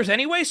 $72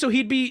 anyway? So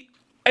he'd be.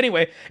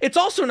 Anyway, it's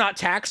also not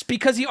tax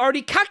because he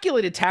already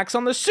calculated tax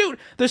on the suit.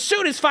 The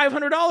suit is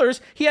 $500.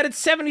 He added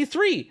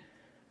 $73.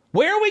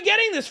 Where are we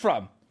getting this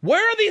from?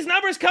 Where are these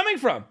numbers coming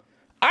from?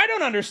 I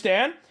don't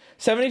understand.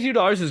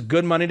 $72 is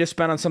good money to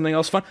spend on something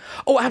else fun.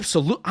 Oh,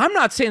 absolutely. I'm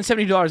not saying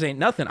 $72 ain't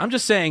nothing. I'm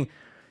just saying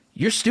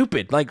you're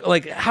stupid.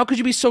 Like, how could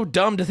you be so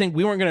dumb to think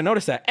we weren't going to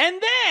notice that?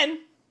 And then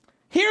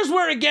here's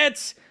where it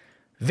gets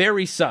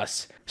very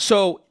sus.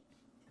 So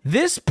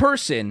this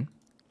person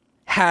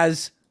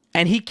has.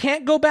 And he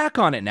can't go back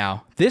on it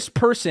now. This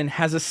person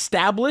has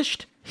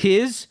established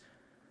his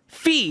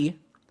fee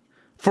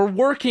for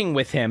working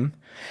with him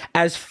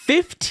as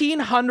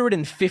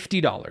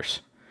 $1,550.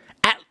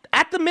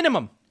 At the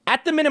minimum.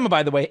 At the minimum,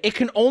 by the way. It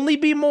can only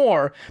be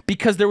more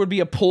because there would be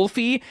a pull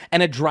fee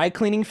and a dry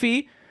cleaning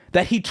fee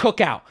that he took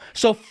out.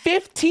 So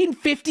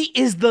 $1,550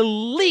 is the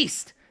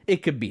least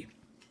it could be.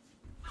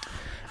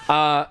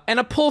 And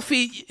a pull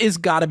fee is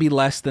got to be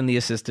less than the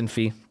assistant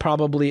fee.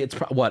 Probably, it's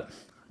what?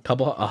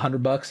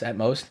 $100 at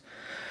most.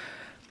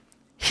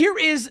 Here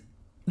is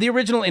the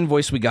original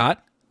invoice we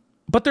got,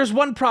 but there's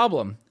one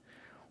problem.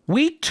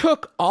 We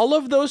took all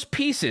of those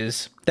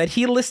pieces that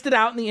he listed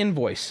out in the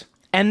invoice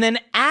and then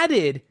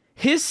added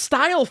his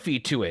style fee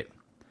to it.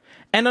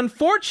 And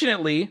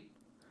unfortunately,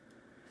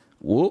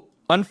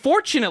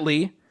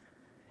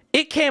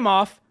 it came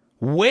off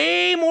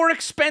way more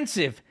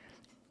expensive.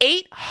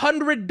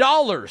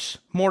 $800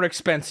 more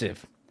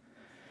expensive.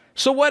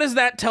 So what does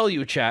that tell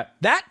you, chat?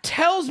 That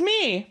tells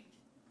me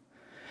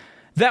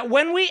that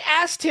when we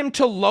asked him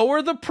to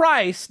lower the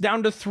price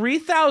down to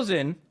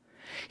 3,000,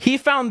 he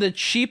found the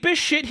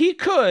cheapest shit he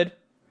could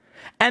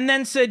and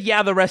then said,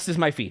 yeah, the rest is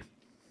my fee.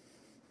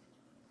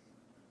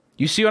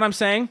 You see what I'm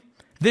saying?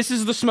 This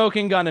is the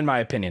smoking gun, in my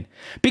opinion.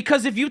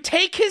 Because if you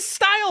take his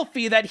style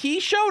fee that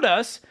he showed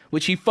us,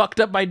 which he fucked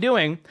up by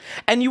doing,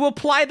 and you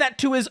apply that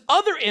to his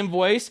other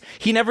invoice,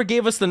 he never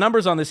gave us the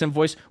numbers on this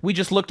invoice. We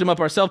just looked them up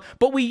ourselves,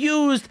 but we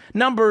used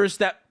numbers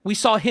that we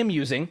saw him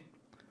using.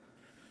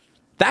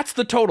 That's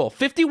the total,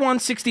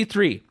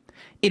 $51.63.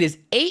 It is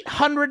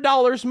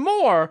 $800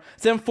 more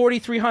than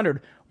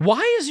 $4,300.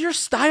 Why is your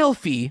style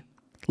fee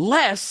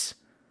less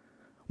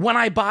when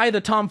I buy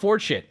the Tom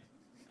Ford shit?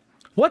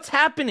 What's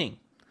happening?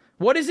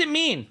 What does it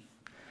mean?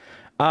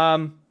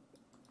 Yeah,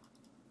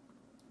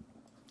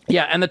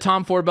 and the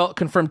Tom Ford belt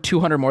confirmed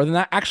 200 more than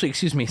that. Actually,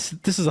 excuse me,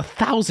 this is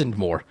 1,000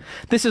 more.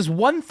 This is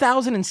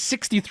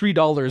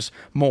 $1,063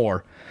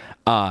 more.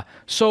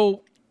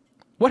 So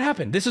what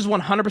happened? This is 100%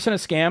 a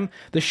scam.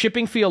 The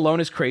shipping fee alone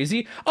is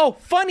crazy. Oh,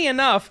 funny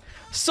enough,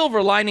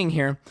 silver lining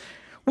here.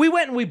 We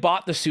went and we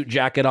bought the suit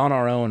jacket on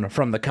our own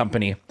from the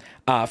company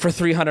for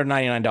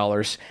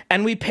 $399.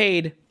 And we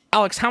paid,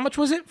 Alex, how much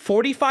was it?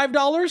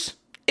 $45?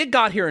 It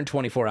got here in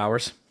 24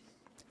 hours.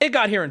 It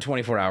got here in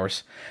 24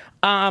 hours.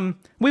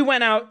 We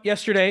went out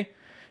yesterday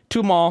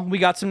to a mall. We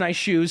got some nice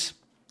shoes.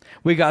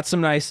 We got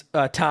some nice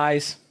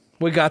ties.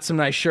 We got some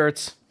nice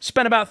shirts.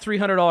 Spent about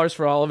 $300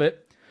 for all of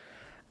it.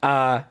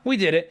 We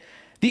did it.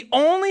 The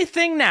only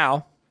thing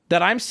now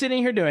that I'm sitting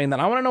here doing that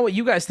I want to know what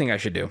you guys think I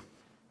should do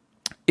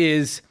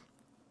is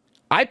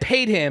I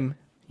paid him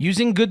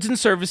using goods and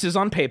services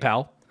on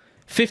PayPal,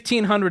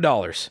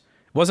 $1,500.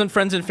 Wasn't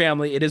friends and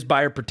family. It is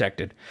buyer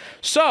protected.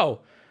 So,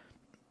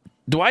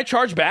 do I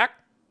charge back?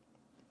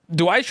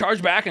 Do I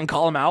charge back and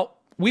call him out?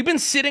 We've been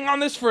sitting on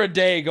this for a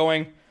day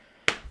going,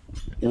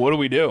 what do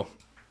we do?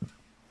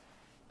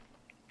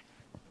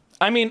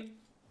 I mean,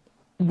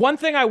 one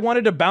thing I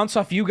wanted to bounce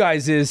off you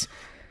guys is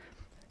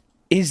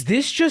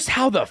this just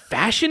how the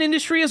fashion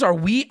industry is?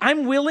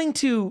 I'm willing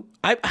to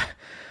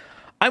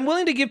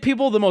give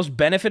people the most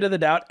benefit of the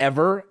doubt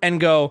ever and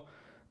go,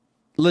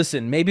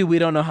 listen, maybe we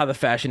don't know how the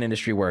fashion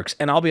industry works.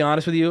 And I'll be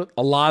honest with you,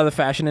 a lot of the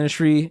fashion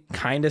industry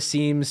kind of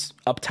seems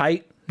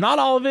uptight. Not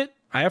all of it.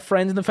 I have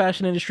friends in the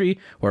fashion industry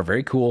who are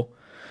very cool.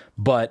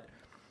 But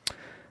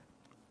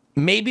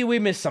maybe we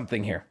missed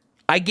something here.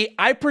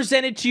 I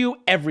presented to you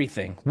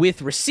everything.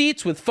 With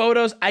receipts, with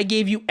photos, I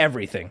gave you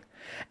everything.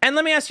 And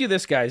let me ask you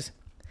this, guys.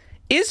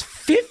 Is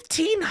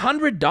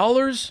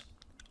 $1,500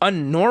 a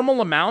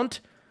normal amount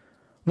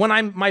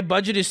when my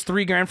budget is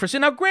 $3,000 for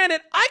suit? Now,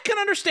 granted, I can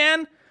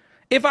understand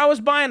if I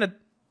was buying a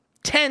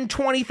 $10,000,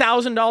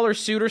 $20,000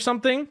 suit or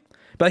something,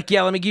 but like,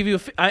 yeah, let me give you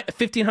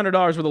 $1,500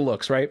 worth of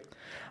looks, right?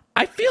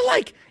 I feel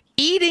like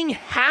eating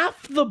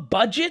half the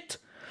budget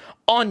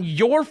on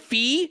your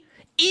fee,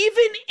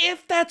 even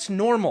if that's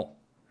normal.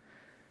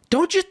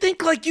 Don't you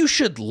think like you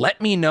should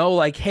let me know,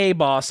 like, hey,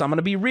 boss, I'm going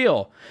to be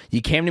real. You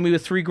came to me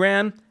with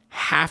 $3,000,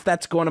 half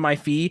that's going to my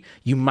fee.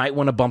 You might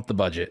want to bump the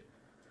budget.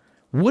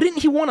 Wouldn't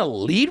he want to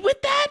lead with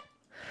that?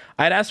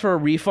 I'd ask for a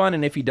refund,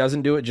 and if he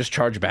doesn't do it, just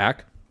charge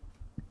back.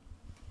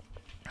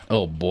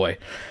 Oh boy.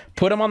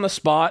 Put him on the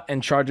spot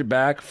and charge it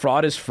back.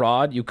 Fraud is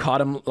fraud. You caught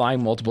him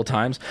lying multiple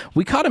times.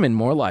 We caught him in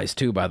more lies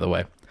too, by the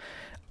way.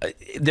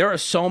 There are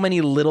so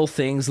many little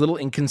things, little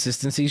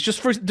inconsistencies,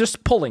 just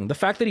pulling. The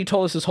fact that he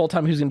told us this whole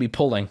time he was going to be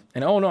pulling,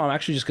 and oh no, I'm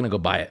actually just going to go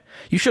buy it.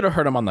 You should have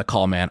heard him on the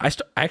call, man. I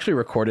actually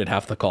recorded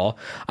half the call.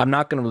 I'm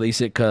not going to release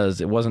it because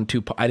it wasn't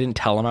too. I didn't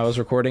tell him I was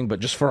recording, but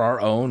just for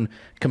our own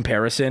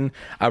comparison,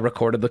 I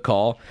recorded the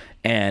call,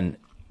 and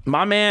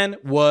my man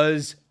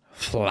was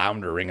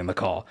floundering in the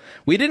call.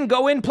 We didn't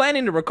go in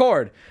planning to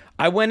record.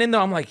 I went in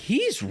there. I'm like,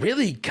 he's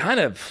really kind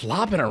of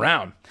flopping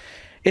around.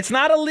 It's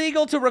not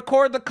illegal to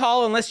record the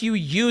call unless you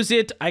use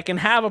it. I can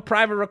have a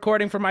private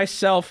recording for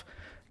myself.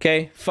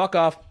 Okay, fuck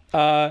off.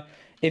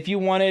 If you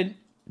wanted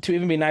to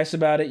even be nice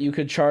about it, you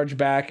could charge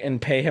back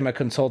and pay him a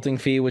consulting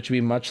fee, which would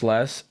be much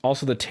less.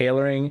 Also, the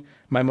tailoring,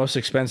 my most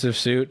expensive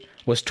suit,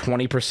 was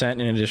 20%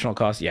 in additional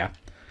cost. Yeah.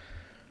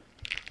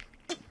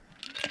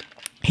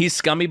 He's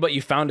scummy, but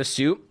you found a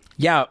suit.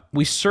 Yeah,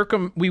 we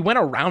went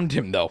around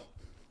him, though.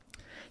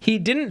 He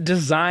didn't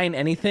design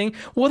anything.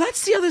 Well,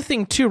 that's the other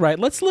thing, too, right?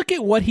 Let's look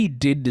at what he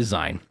did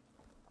design.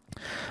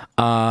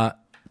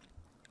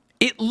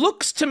 It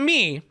looks to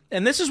me,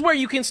 and this is where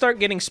you can start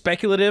getting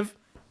speculative.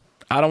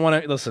 I don't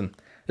want to, listen,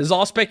 this is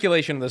all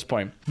speculation at this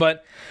point.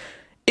 But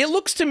it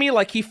looks to me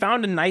like he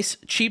found a nice,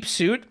 cheap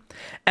suit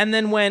and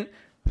then went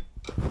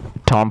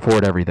Tom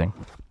Ford everything.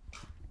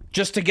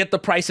 Just to get the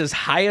price as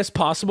high as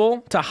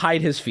possible to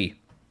hide his fee.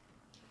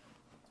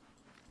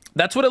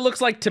 That's what it looks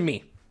like to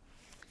me.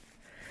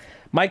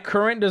 My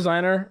current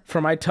designer for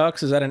my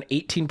tux is at an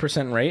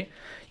 18% rate.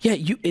 Yeah,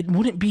 it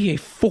wouldn't be a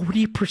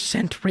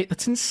 40% rate.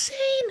 That's insane.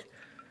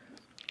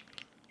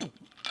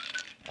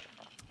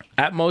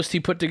 At most, he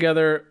put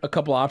together a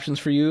couple options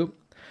for you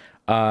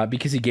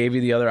because he gave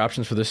you the other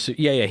options for the suit.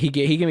 Yeah, he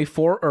gave me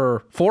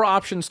four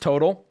options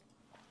total.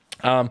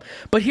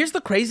 But here's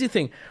the crazy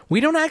thing. We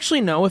don't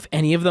actually know if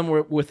any of them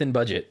were within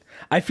budget.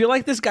 I feel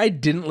like this guy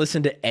didn't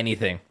listen to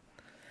anything.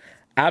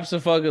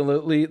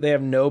 Absolutely, they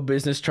have no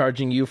business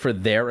charging you for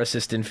their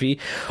assistant fee.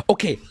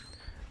 Okay,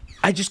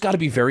 I just got to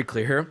be very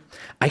clear here.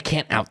 I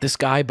can't out this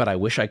guy, but I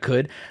wish I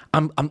could.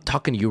 I'm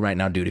talking to you right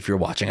now, dude. If you're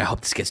watching, I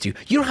hope this gets to you.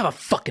 You don't have a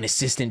fucking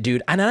assistant,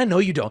 dude, and I know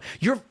you don't.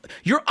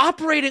 You're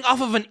operating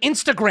off of an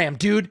Instagram,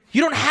 dude.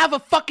 You don't have a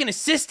fucking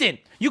assistant.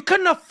 You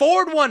couldn't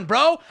afford one,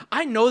 bro.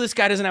 I know this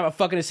guy doesn't have a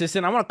fucking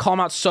assistant. I want to call him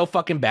out so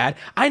fucking bad.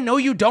 I know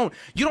you don't.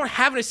 You don't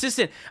have an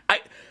assistant.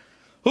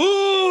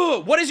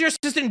 Ooh, what does your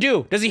assistant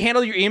do? Does he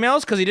handle your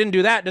emails? Because he didn't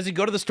do that. Does he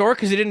go to the store?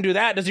 Because he didn't do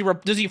that. Does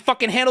he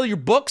fucking handle your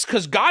books?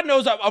 Because God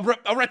knows a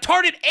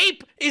retarded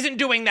ape isn't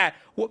doing that.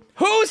 Who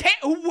is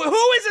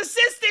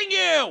assisting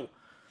you?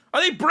 Are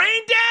they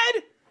brain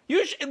dead?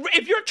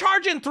 If you're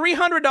charging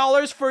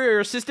 $300 for your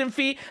assistant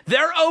fee,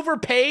 they're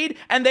overpaid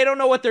and they don't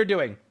know what they're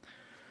doing.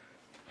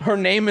 Her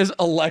name is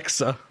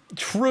Alexa.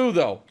 True,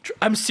 though.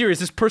 I'm serious.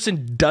 This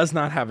person does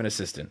not have an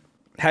assistant.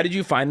 How did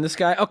you find this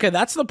guy? Okay,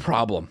 that's the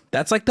problem.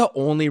 That's like the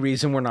only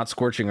reason we're not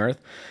scorching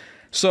earth.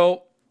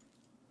 So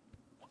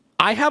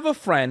I have a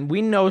friend,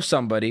 we know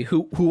somebody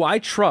who I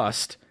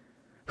trust,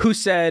 who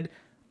said,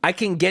 I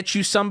can get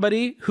you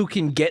somebody who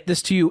can get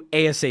this to you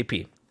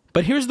ASAP.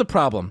 But here's the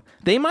problem.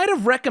 They might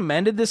have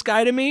recommended this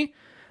guy to me,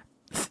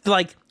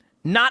 like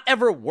not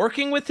ever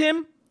working with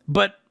him,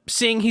 but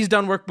seeing he's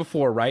done work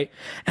before, right?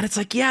 And it's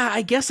like, yeah,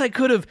 I guess I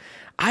could have...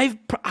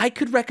 I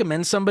could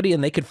recommend somebody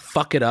and they could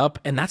fuck it up,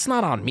 and that's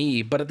not on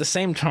me. But at the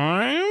same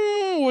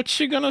time, what's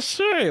she gonna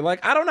say?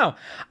 Like, I don't know.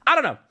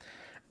 I'm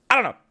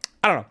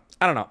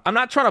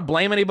not trying to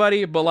blame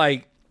anybody, but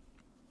like,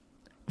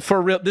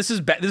 for real, this is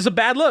a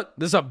bad look.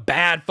 This is a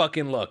bad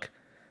fucking look.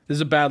 This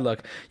is a bad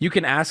look. You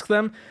can ask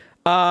them.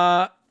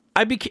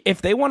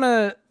 If they want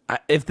to.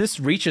 If this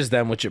reaches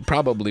them, which it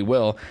probably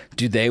will,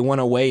 do they want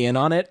to weigh in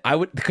on it? I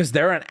would, because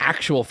they're an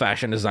actual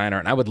fashion designer,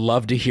 and I would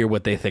love to hear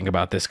what they think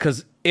about this.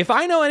 Because if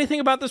I know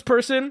anything about this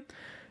person,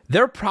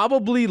 they're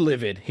probably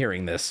livid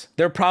hearing this.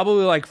 They're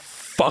probably like,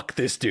 fuck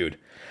this dude.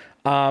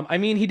 I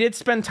mean, he did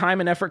spend time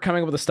and effort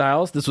coming up with the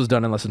styles. This was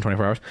done in less than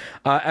 24 hours.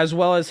 As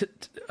well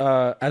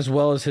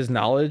as his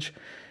knowledge.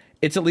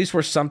 It's at least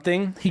worth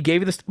something. He gave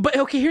you this. But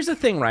okay, here's the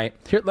thing, right?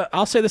 Here,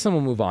 I'll say this and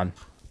we'll move on.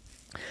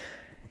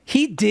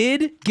 He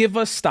did give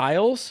us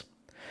styles,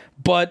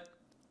 but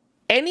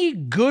any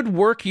good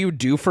work you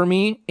do for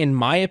me, in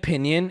my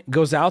opinion,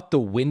 goes out the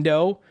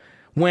window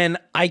when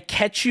I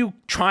catch you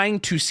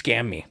trying to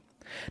scam me.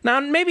 Now,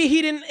 maybe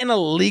he didn't, in a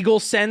legal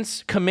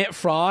sense, commit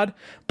fraud,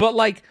 but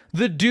like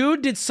the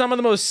dude did some of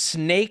the most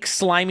snake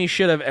slimy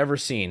shit I've ever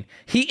seen.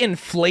 He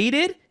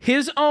inflated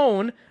his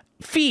own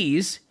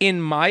fees, in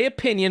my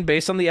opinion,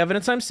 based on the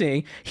evidence I'm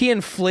seeing. He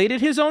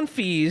inflated his own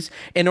fees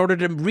in order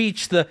to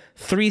reach the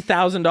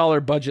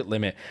 $3,000 budget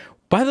limit.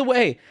 By the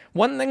way,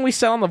 one thing we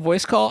said on the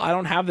voice call, I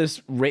don't have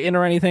this written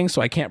or anything,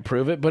 so I can't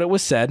prove it, but it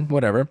was said,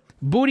 whatever.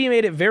 Booty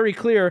made it very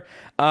clear,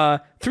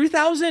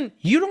 3,000,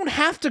 you don't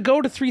have to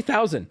go to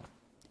 3,000.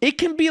 It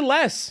can be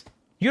less.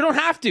 You don't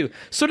have to.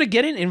 So to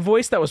get an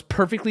invoice that was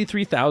perfectly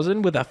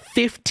 3,000 with a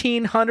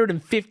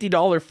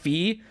 $1,550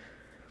 fee,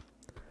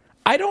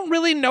 I don't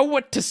really know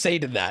what to say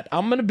to that.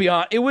 I'm going to be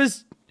honest. It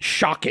was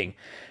shocking,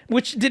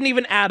 which didn't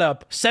even add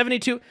up.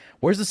 72.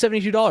 Where's the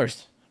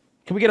 $72?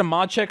 Can we get a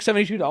mod check?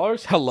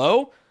 $72?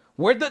 Hello?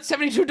 Where'd that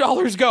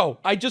 $72 go?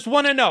 I just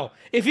want to know.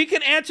 If you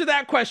can answer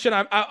that question,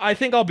 I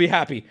think I'll be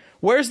happy.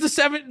 Where's the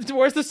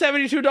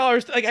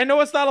 $72? Like, I know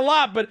it's not a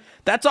lot, but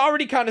that's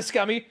already kind of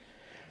scummy.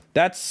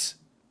 That's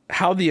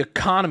how the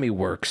economy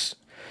works.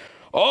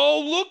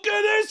 Oh, look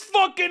at this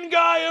fucking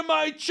guy in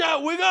my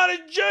chat. We got a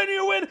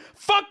genuine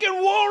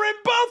fucking Warren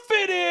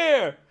Buffett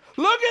here.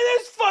 Look at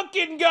this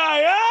fucking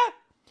guy, huh?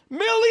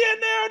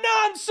 Millionaire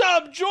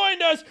non-sub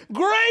joined us,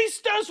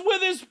 graced us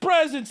with his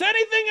presence.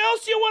 Anything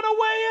else you want to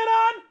weigh in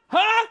on?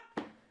 Huh?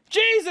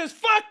 Jesus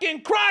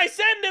fucking Christ,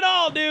 end it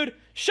all, dude.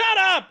 Shut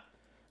up.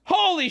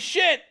 Holy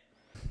shit.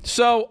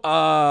 So,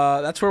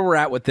 that's where we're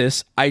at with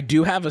this. I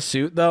do have a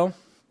suit, though.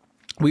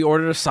 We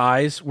ordered a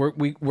size.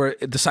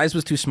 The size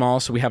was too small,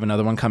 so we have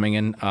another one coming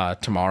in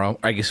tomorrow.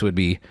 I guess it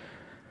would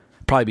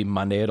probably be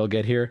Monday. It'll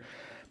get here,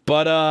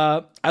 but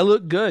I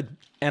look good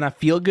and I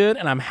feel good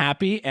and I'm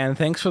happy. And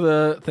thanks for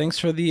the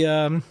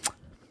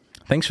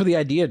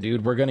idea,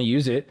 dude. We're gonna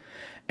use it.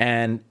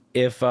 And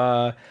if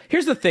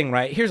here's the thing,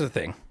 right? Here's the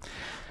thing.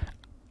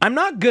 I'm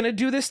not gonna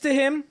do this to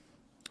him.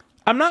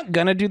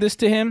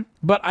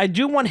 But I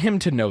do want him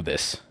to know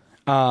this.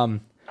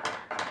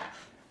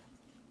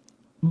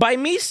 By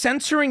me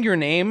censoring your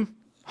name,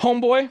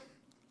 homeboy,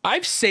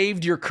 I've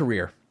saved your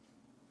career,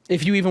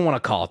 if you even want to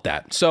call it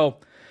that. So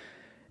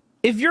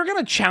if you're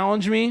going to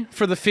challenge me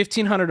for the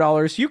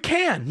 $1,500, you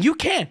can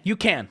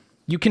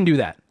do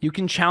that. You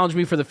can challenge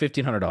me for the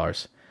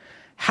 $1,500.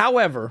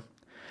 However,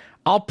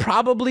 I'll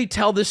probably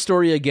tell this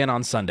story again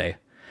on Sunday,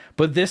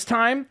 but this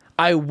time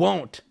I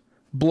won't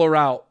blur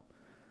out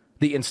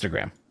the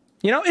Instagram.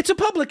 You know, it's a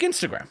public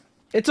Instagram.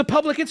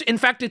 In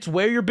fact, it's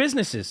where your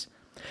business is.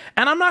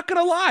 And I'm not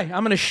going to lie.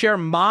 I'm going to share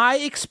my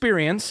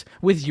experience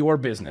with your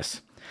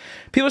business.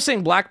 People are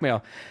saying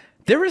blackmail.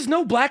 There is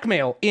no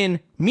blackmail in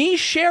me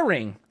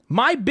sharing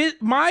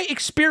my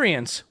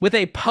experience with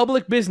a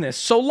public business,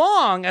 so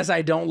long as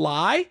I don't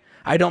lie,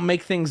 I don't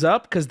make things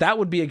up, because that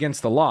would be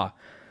against the law.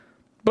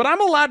 But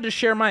I'm allowed to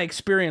share my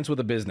experience with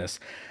a business.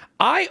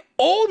 I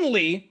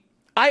only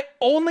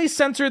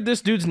censored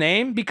this dude's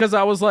name because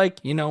I was like,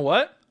 you know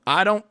what?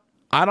 I don't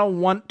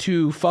want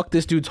to fuck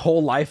this dude's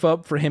whole life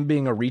up for him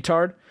being a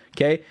retard.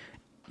 Okay?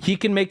 He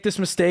can make this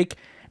mistake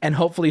and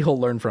hopefully he'll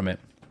learn from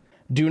it.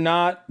 Do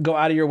not go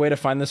out of your way to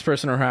find this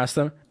person or harass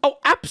them. Oh,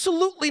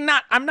 absolutely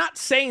not. I'm not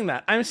saying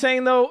that. I'm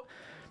saying, though,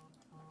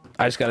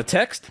 I just got a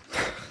text.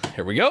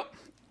 Here we go.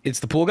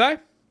 It's the pool guy.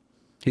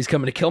 He's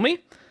coming to kill me.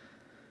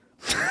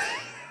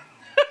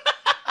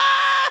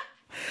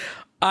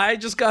 I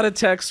just got a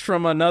text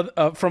from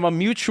from a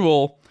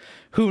mutual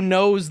who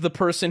knows the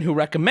person who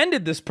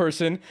recommended this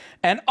person,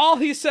 and all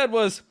he said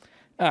was,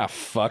 "Ah,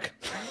 fuck."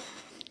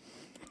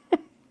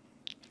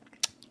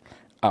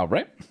 All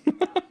right.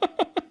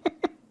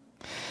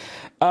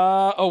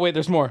 Oh wait,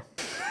 there's more.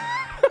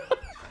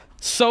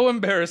 So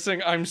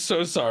embarrassing. I'm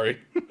so sorry.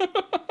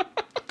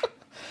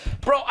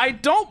 Bro, I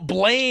don't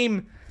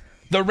blame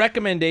the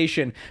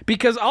recommendation,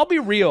 because I'll be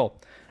real.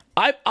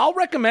 I'll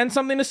recommend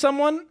something to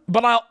someone,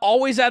 but I'll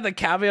always add the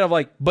caveat of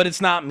like, but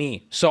it's not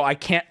me. So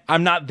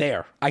I'm not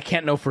there. I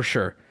can't know for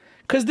sure.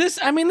 Because this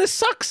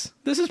sucks.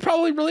 This is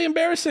probably really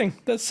embarrassing.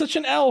 That's such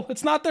an L.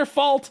 It's not their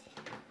fault.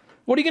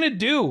 What are you going to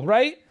do,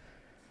 right?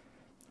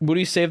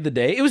 Booty saved the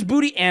day. It was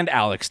Booty and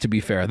Alex, to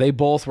be fair. They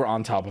both were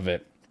on top of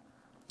it.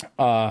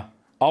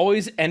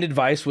 Always end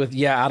advice with,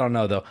 yeah, I don't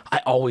know, though.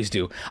 I always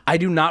do. I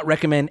do not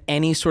recommend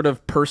any sort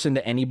of person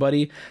to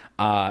anybody.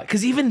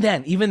 Because even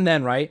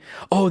then, right?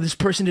 Oh, this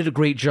person did a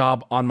great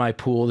job on my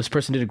pool. This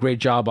person did a great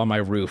job on my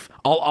roof.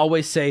 I'll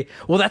always say,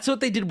 well, that's what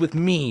they did with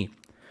me.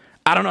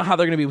 I don't know how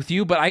they're going to be with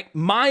you, but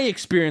my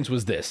experience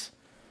was this.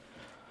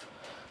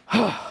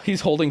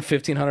 He's holding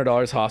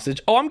 $1,500 hostage.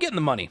 Oh, I'm getting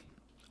the money.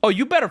 Oh,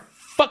 you better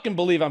fucking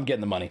believe I'm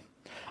getting the money.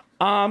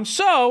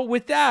 So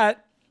with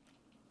that,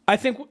 I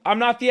think I'm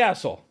not the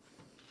asshole.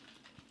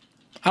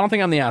 I don't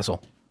think I'm the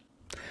asshole.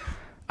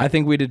 I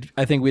think we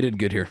did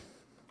good here.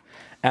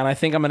 And I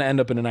think I'm going to end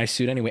up in a nice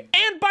suit anyway.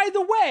 And by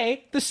the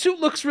way, the suit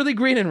looks really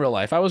green in real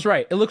life. I was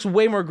right. It looks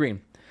way more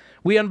green.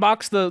 We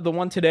unboxed the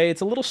one today.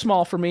 It's a little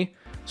small for me,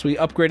 so we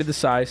upgraded the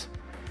size.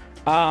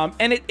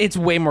 And it's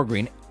way more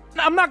green.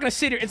 I'm not going to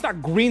sit here. It's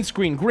not green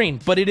screen green,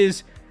 but it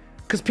is,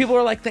 because people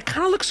are like, that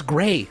kind of looks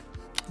gray.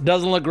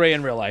 Doesn't look gray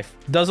in real life.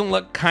 Doesn't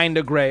look kind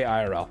of gray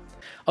IRL.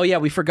 Oh yeah,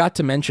 we forgot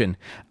to mention,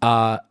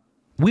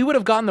 we would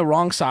have gotten the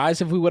wrong size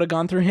if we would have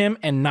gone through him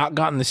and not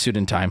gotten the suit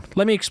in time.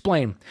 Let me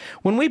explain.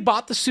 When we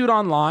bought the suit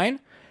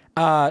online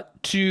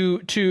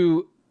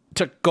to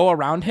go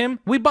around him,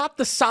 we bought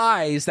the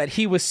size that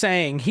he was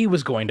saying he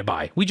was going to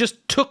buy. We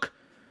just took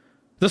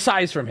the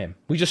size from him.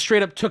 We just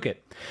straight up took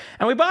it.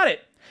 And we bought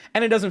it.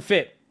 And it doesn't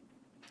fit.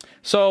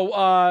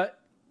 So,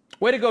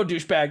 way to go,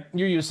 douchebag.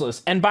 You're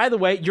useless. And by the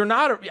way, you're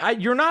not,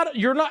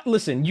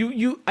 listen,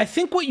 I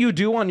think what you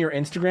do on your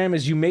Instagram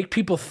is you make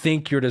people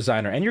think you're a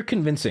designer, and you're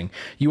convincing.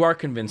 You are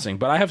convincing,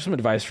 but I have some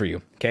advice for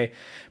you, okay?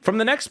 From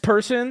the next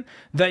person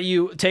that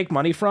you take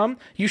money from,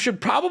 you should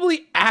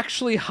probably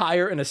actually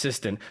hire an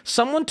assistant.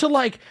 Someone to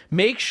like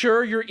make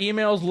sure your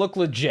emails look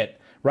legit,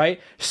 right?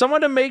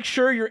 Someone to make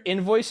sure your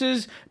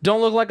invoices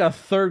don't look like a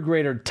third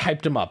grader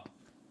typed them up,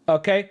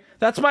 okay?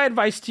 That's my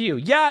advice to you.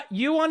 Yeah,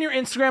 you on your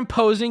Instagram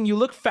posing, you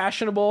look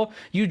fashionable,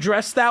 you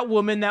dressed that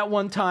woman that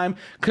one time.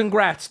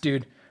 Congrats,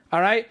 dude.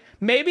 All right?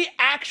 Maybe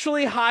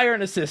actually hire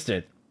an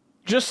assistant.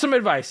 Just some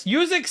advice.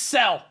 Use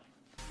Excel.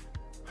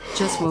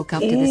 Just woke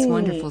up to this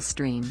wonderful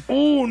stream.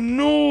 Oh,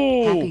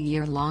 no. Happy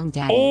year-long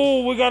daddy.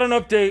 Oh, we got an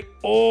update.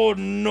 Oh,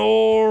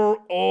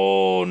 no.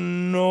 Oh,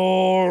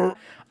 no.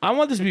 I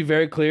want this to be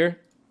very clear.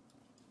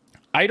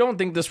 I don't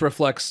think this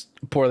reflects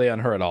poorly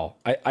on her at all.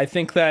 I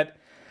think that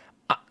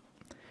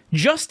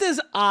just as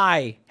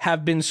I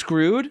have been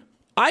screwed,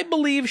 I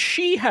believe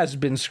she has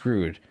been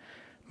screwed.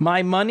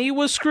 My money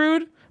was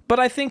screwed, but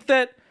I think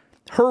that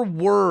her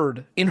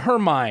word, in her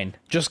mind,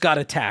 just got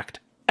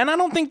attacked. And I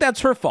don't think that's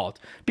her fault,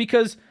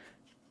 because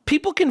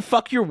people can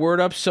fuck your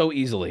word up so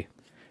easily.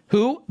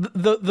 Who?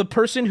 The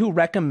person who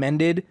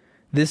recommended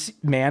this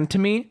man to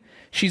me,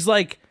 she's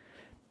like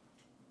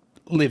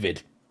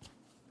livid.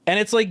 And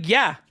it's like,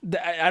 yeah,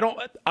 I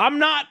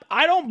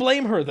don't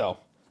blame her though.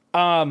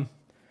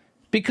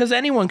 Because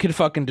anyone can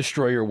fucking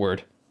destroy your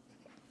word.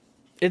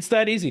 It's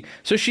that easy.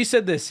 So she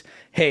said this,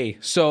 hey,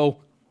 so,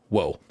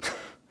 whoa.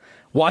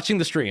 Watching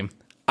the stream,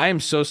 I am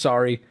so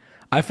sorry.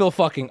 I feel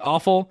fucking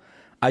awful.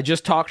 I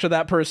just talked to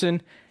that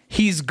person.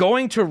 He's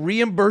going to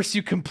reimburse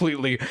you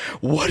completely.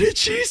 What did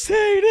she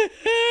say to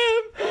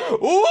him?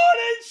 What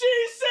did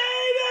she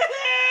say to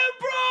him,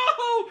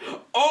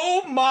 bro?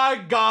 Oh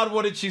my God,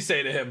 what did she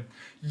say to him?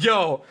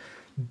 Yo,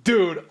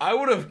 dude, I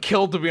would have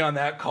killed to be on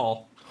that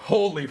call.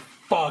 Holy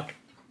fuck.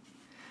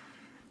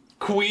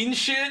 Queen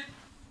shit?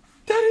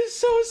 That is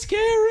so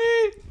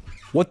scary.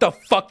 What the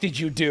fuck did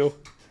you do?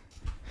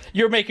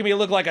 You're making me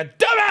look like a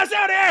dumbass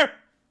out here.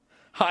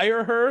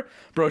 Hire her,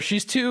 bro.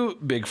 She's too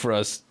big for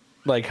us.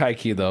 Like high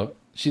key though.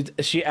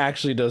 She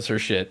actually does her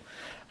shit.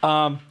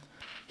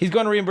 He's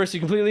going to reimburse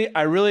you completely.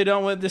 I really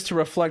don't want this to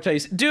reflect how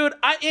you... Dude,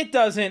 it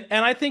doesn't.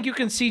 And I think you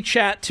can see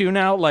chat too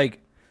now. Like,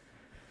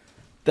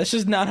 that's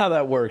just not how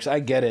that works.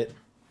 I get it.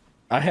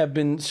 I have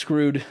been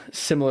screwed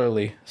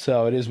similarly.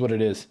 So it is what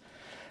it is.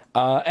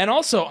 And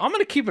also, I'm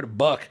going to keep it a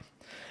buck.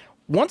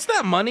 Once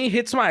that money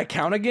hits my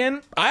account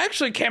again, I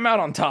actually came out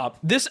on top.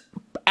 This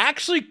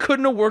actually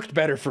couldn't have worked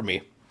better for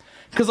me.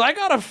 Because I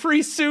got a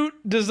free suit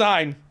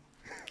design.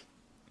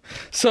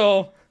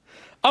 So,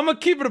 I'm going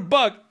to keep it a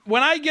buck.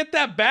 When I get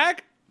that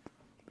back...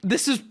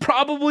 This is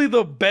probably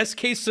the best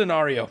case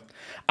scenario.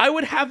 I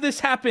would have this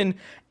happen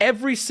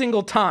every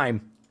single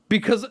time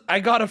because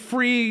I got a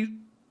free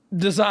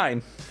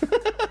design.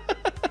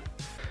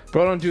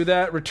 Bro, don't do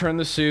that. Return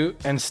the suit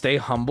and stay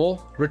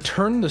humble.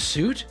 Return the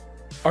suit?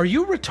 Are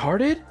you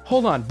retarded?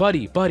 Hold on,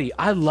 buddy.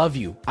 I love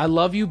you. I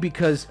love you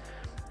because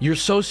you're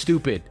so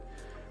stupid.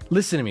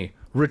 Listen to me.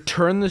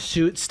 Return the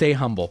suit, stay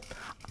humble.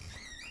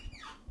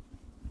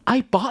 I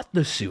bought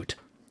the suit.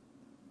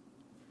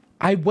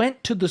 I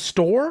went to the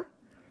store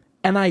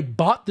and I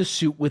bought the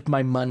suit with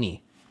my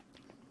money.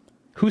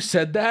 Who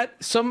said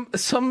that? Some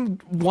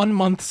 1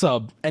 month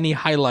sub, and he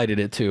highlighted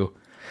it too.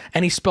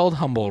 And he spelled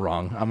humble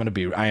wrong.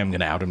 I am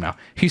gonna out him now.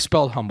 He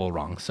spelled humble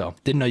wrong, so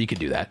didn't know you could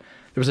do that.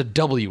 There was a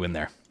W in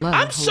there.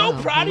 I'm so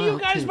proud of you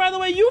guys, by the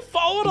way. You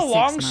followed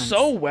along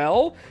so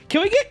well.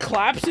 Can we get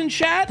claps in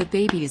chat? The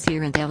baby is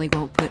here and Ellie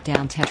won't put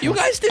down Tetris. You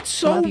guys did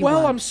so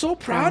well. I'm so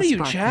proud of you,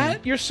 Sparkman.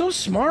 chat. You're so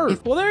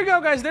smart. Well, there you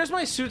go, guys. There's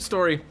my suit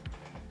story.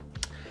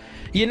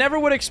 You never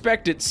would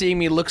expect it, seeing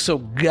me look so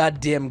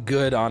goddamn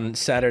good on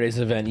Saturday's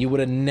event. You would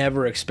have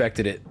never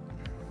expected it.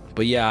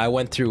 But yeah, I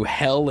went through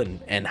hell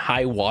and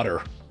high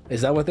water.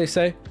 Is that what they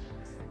say?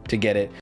 To get it.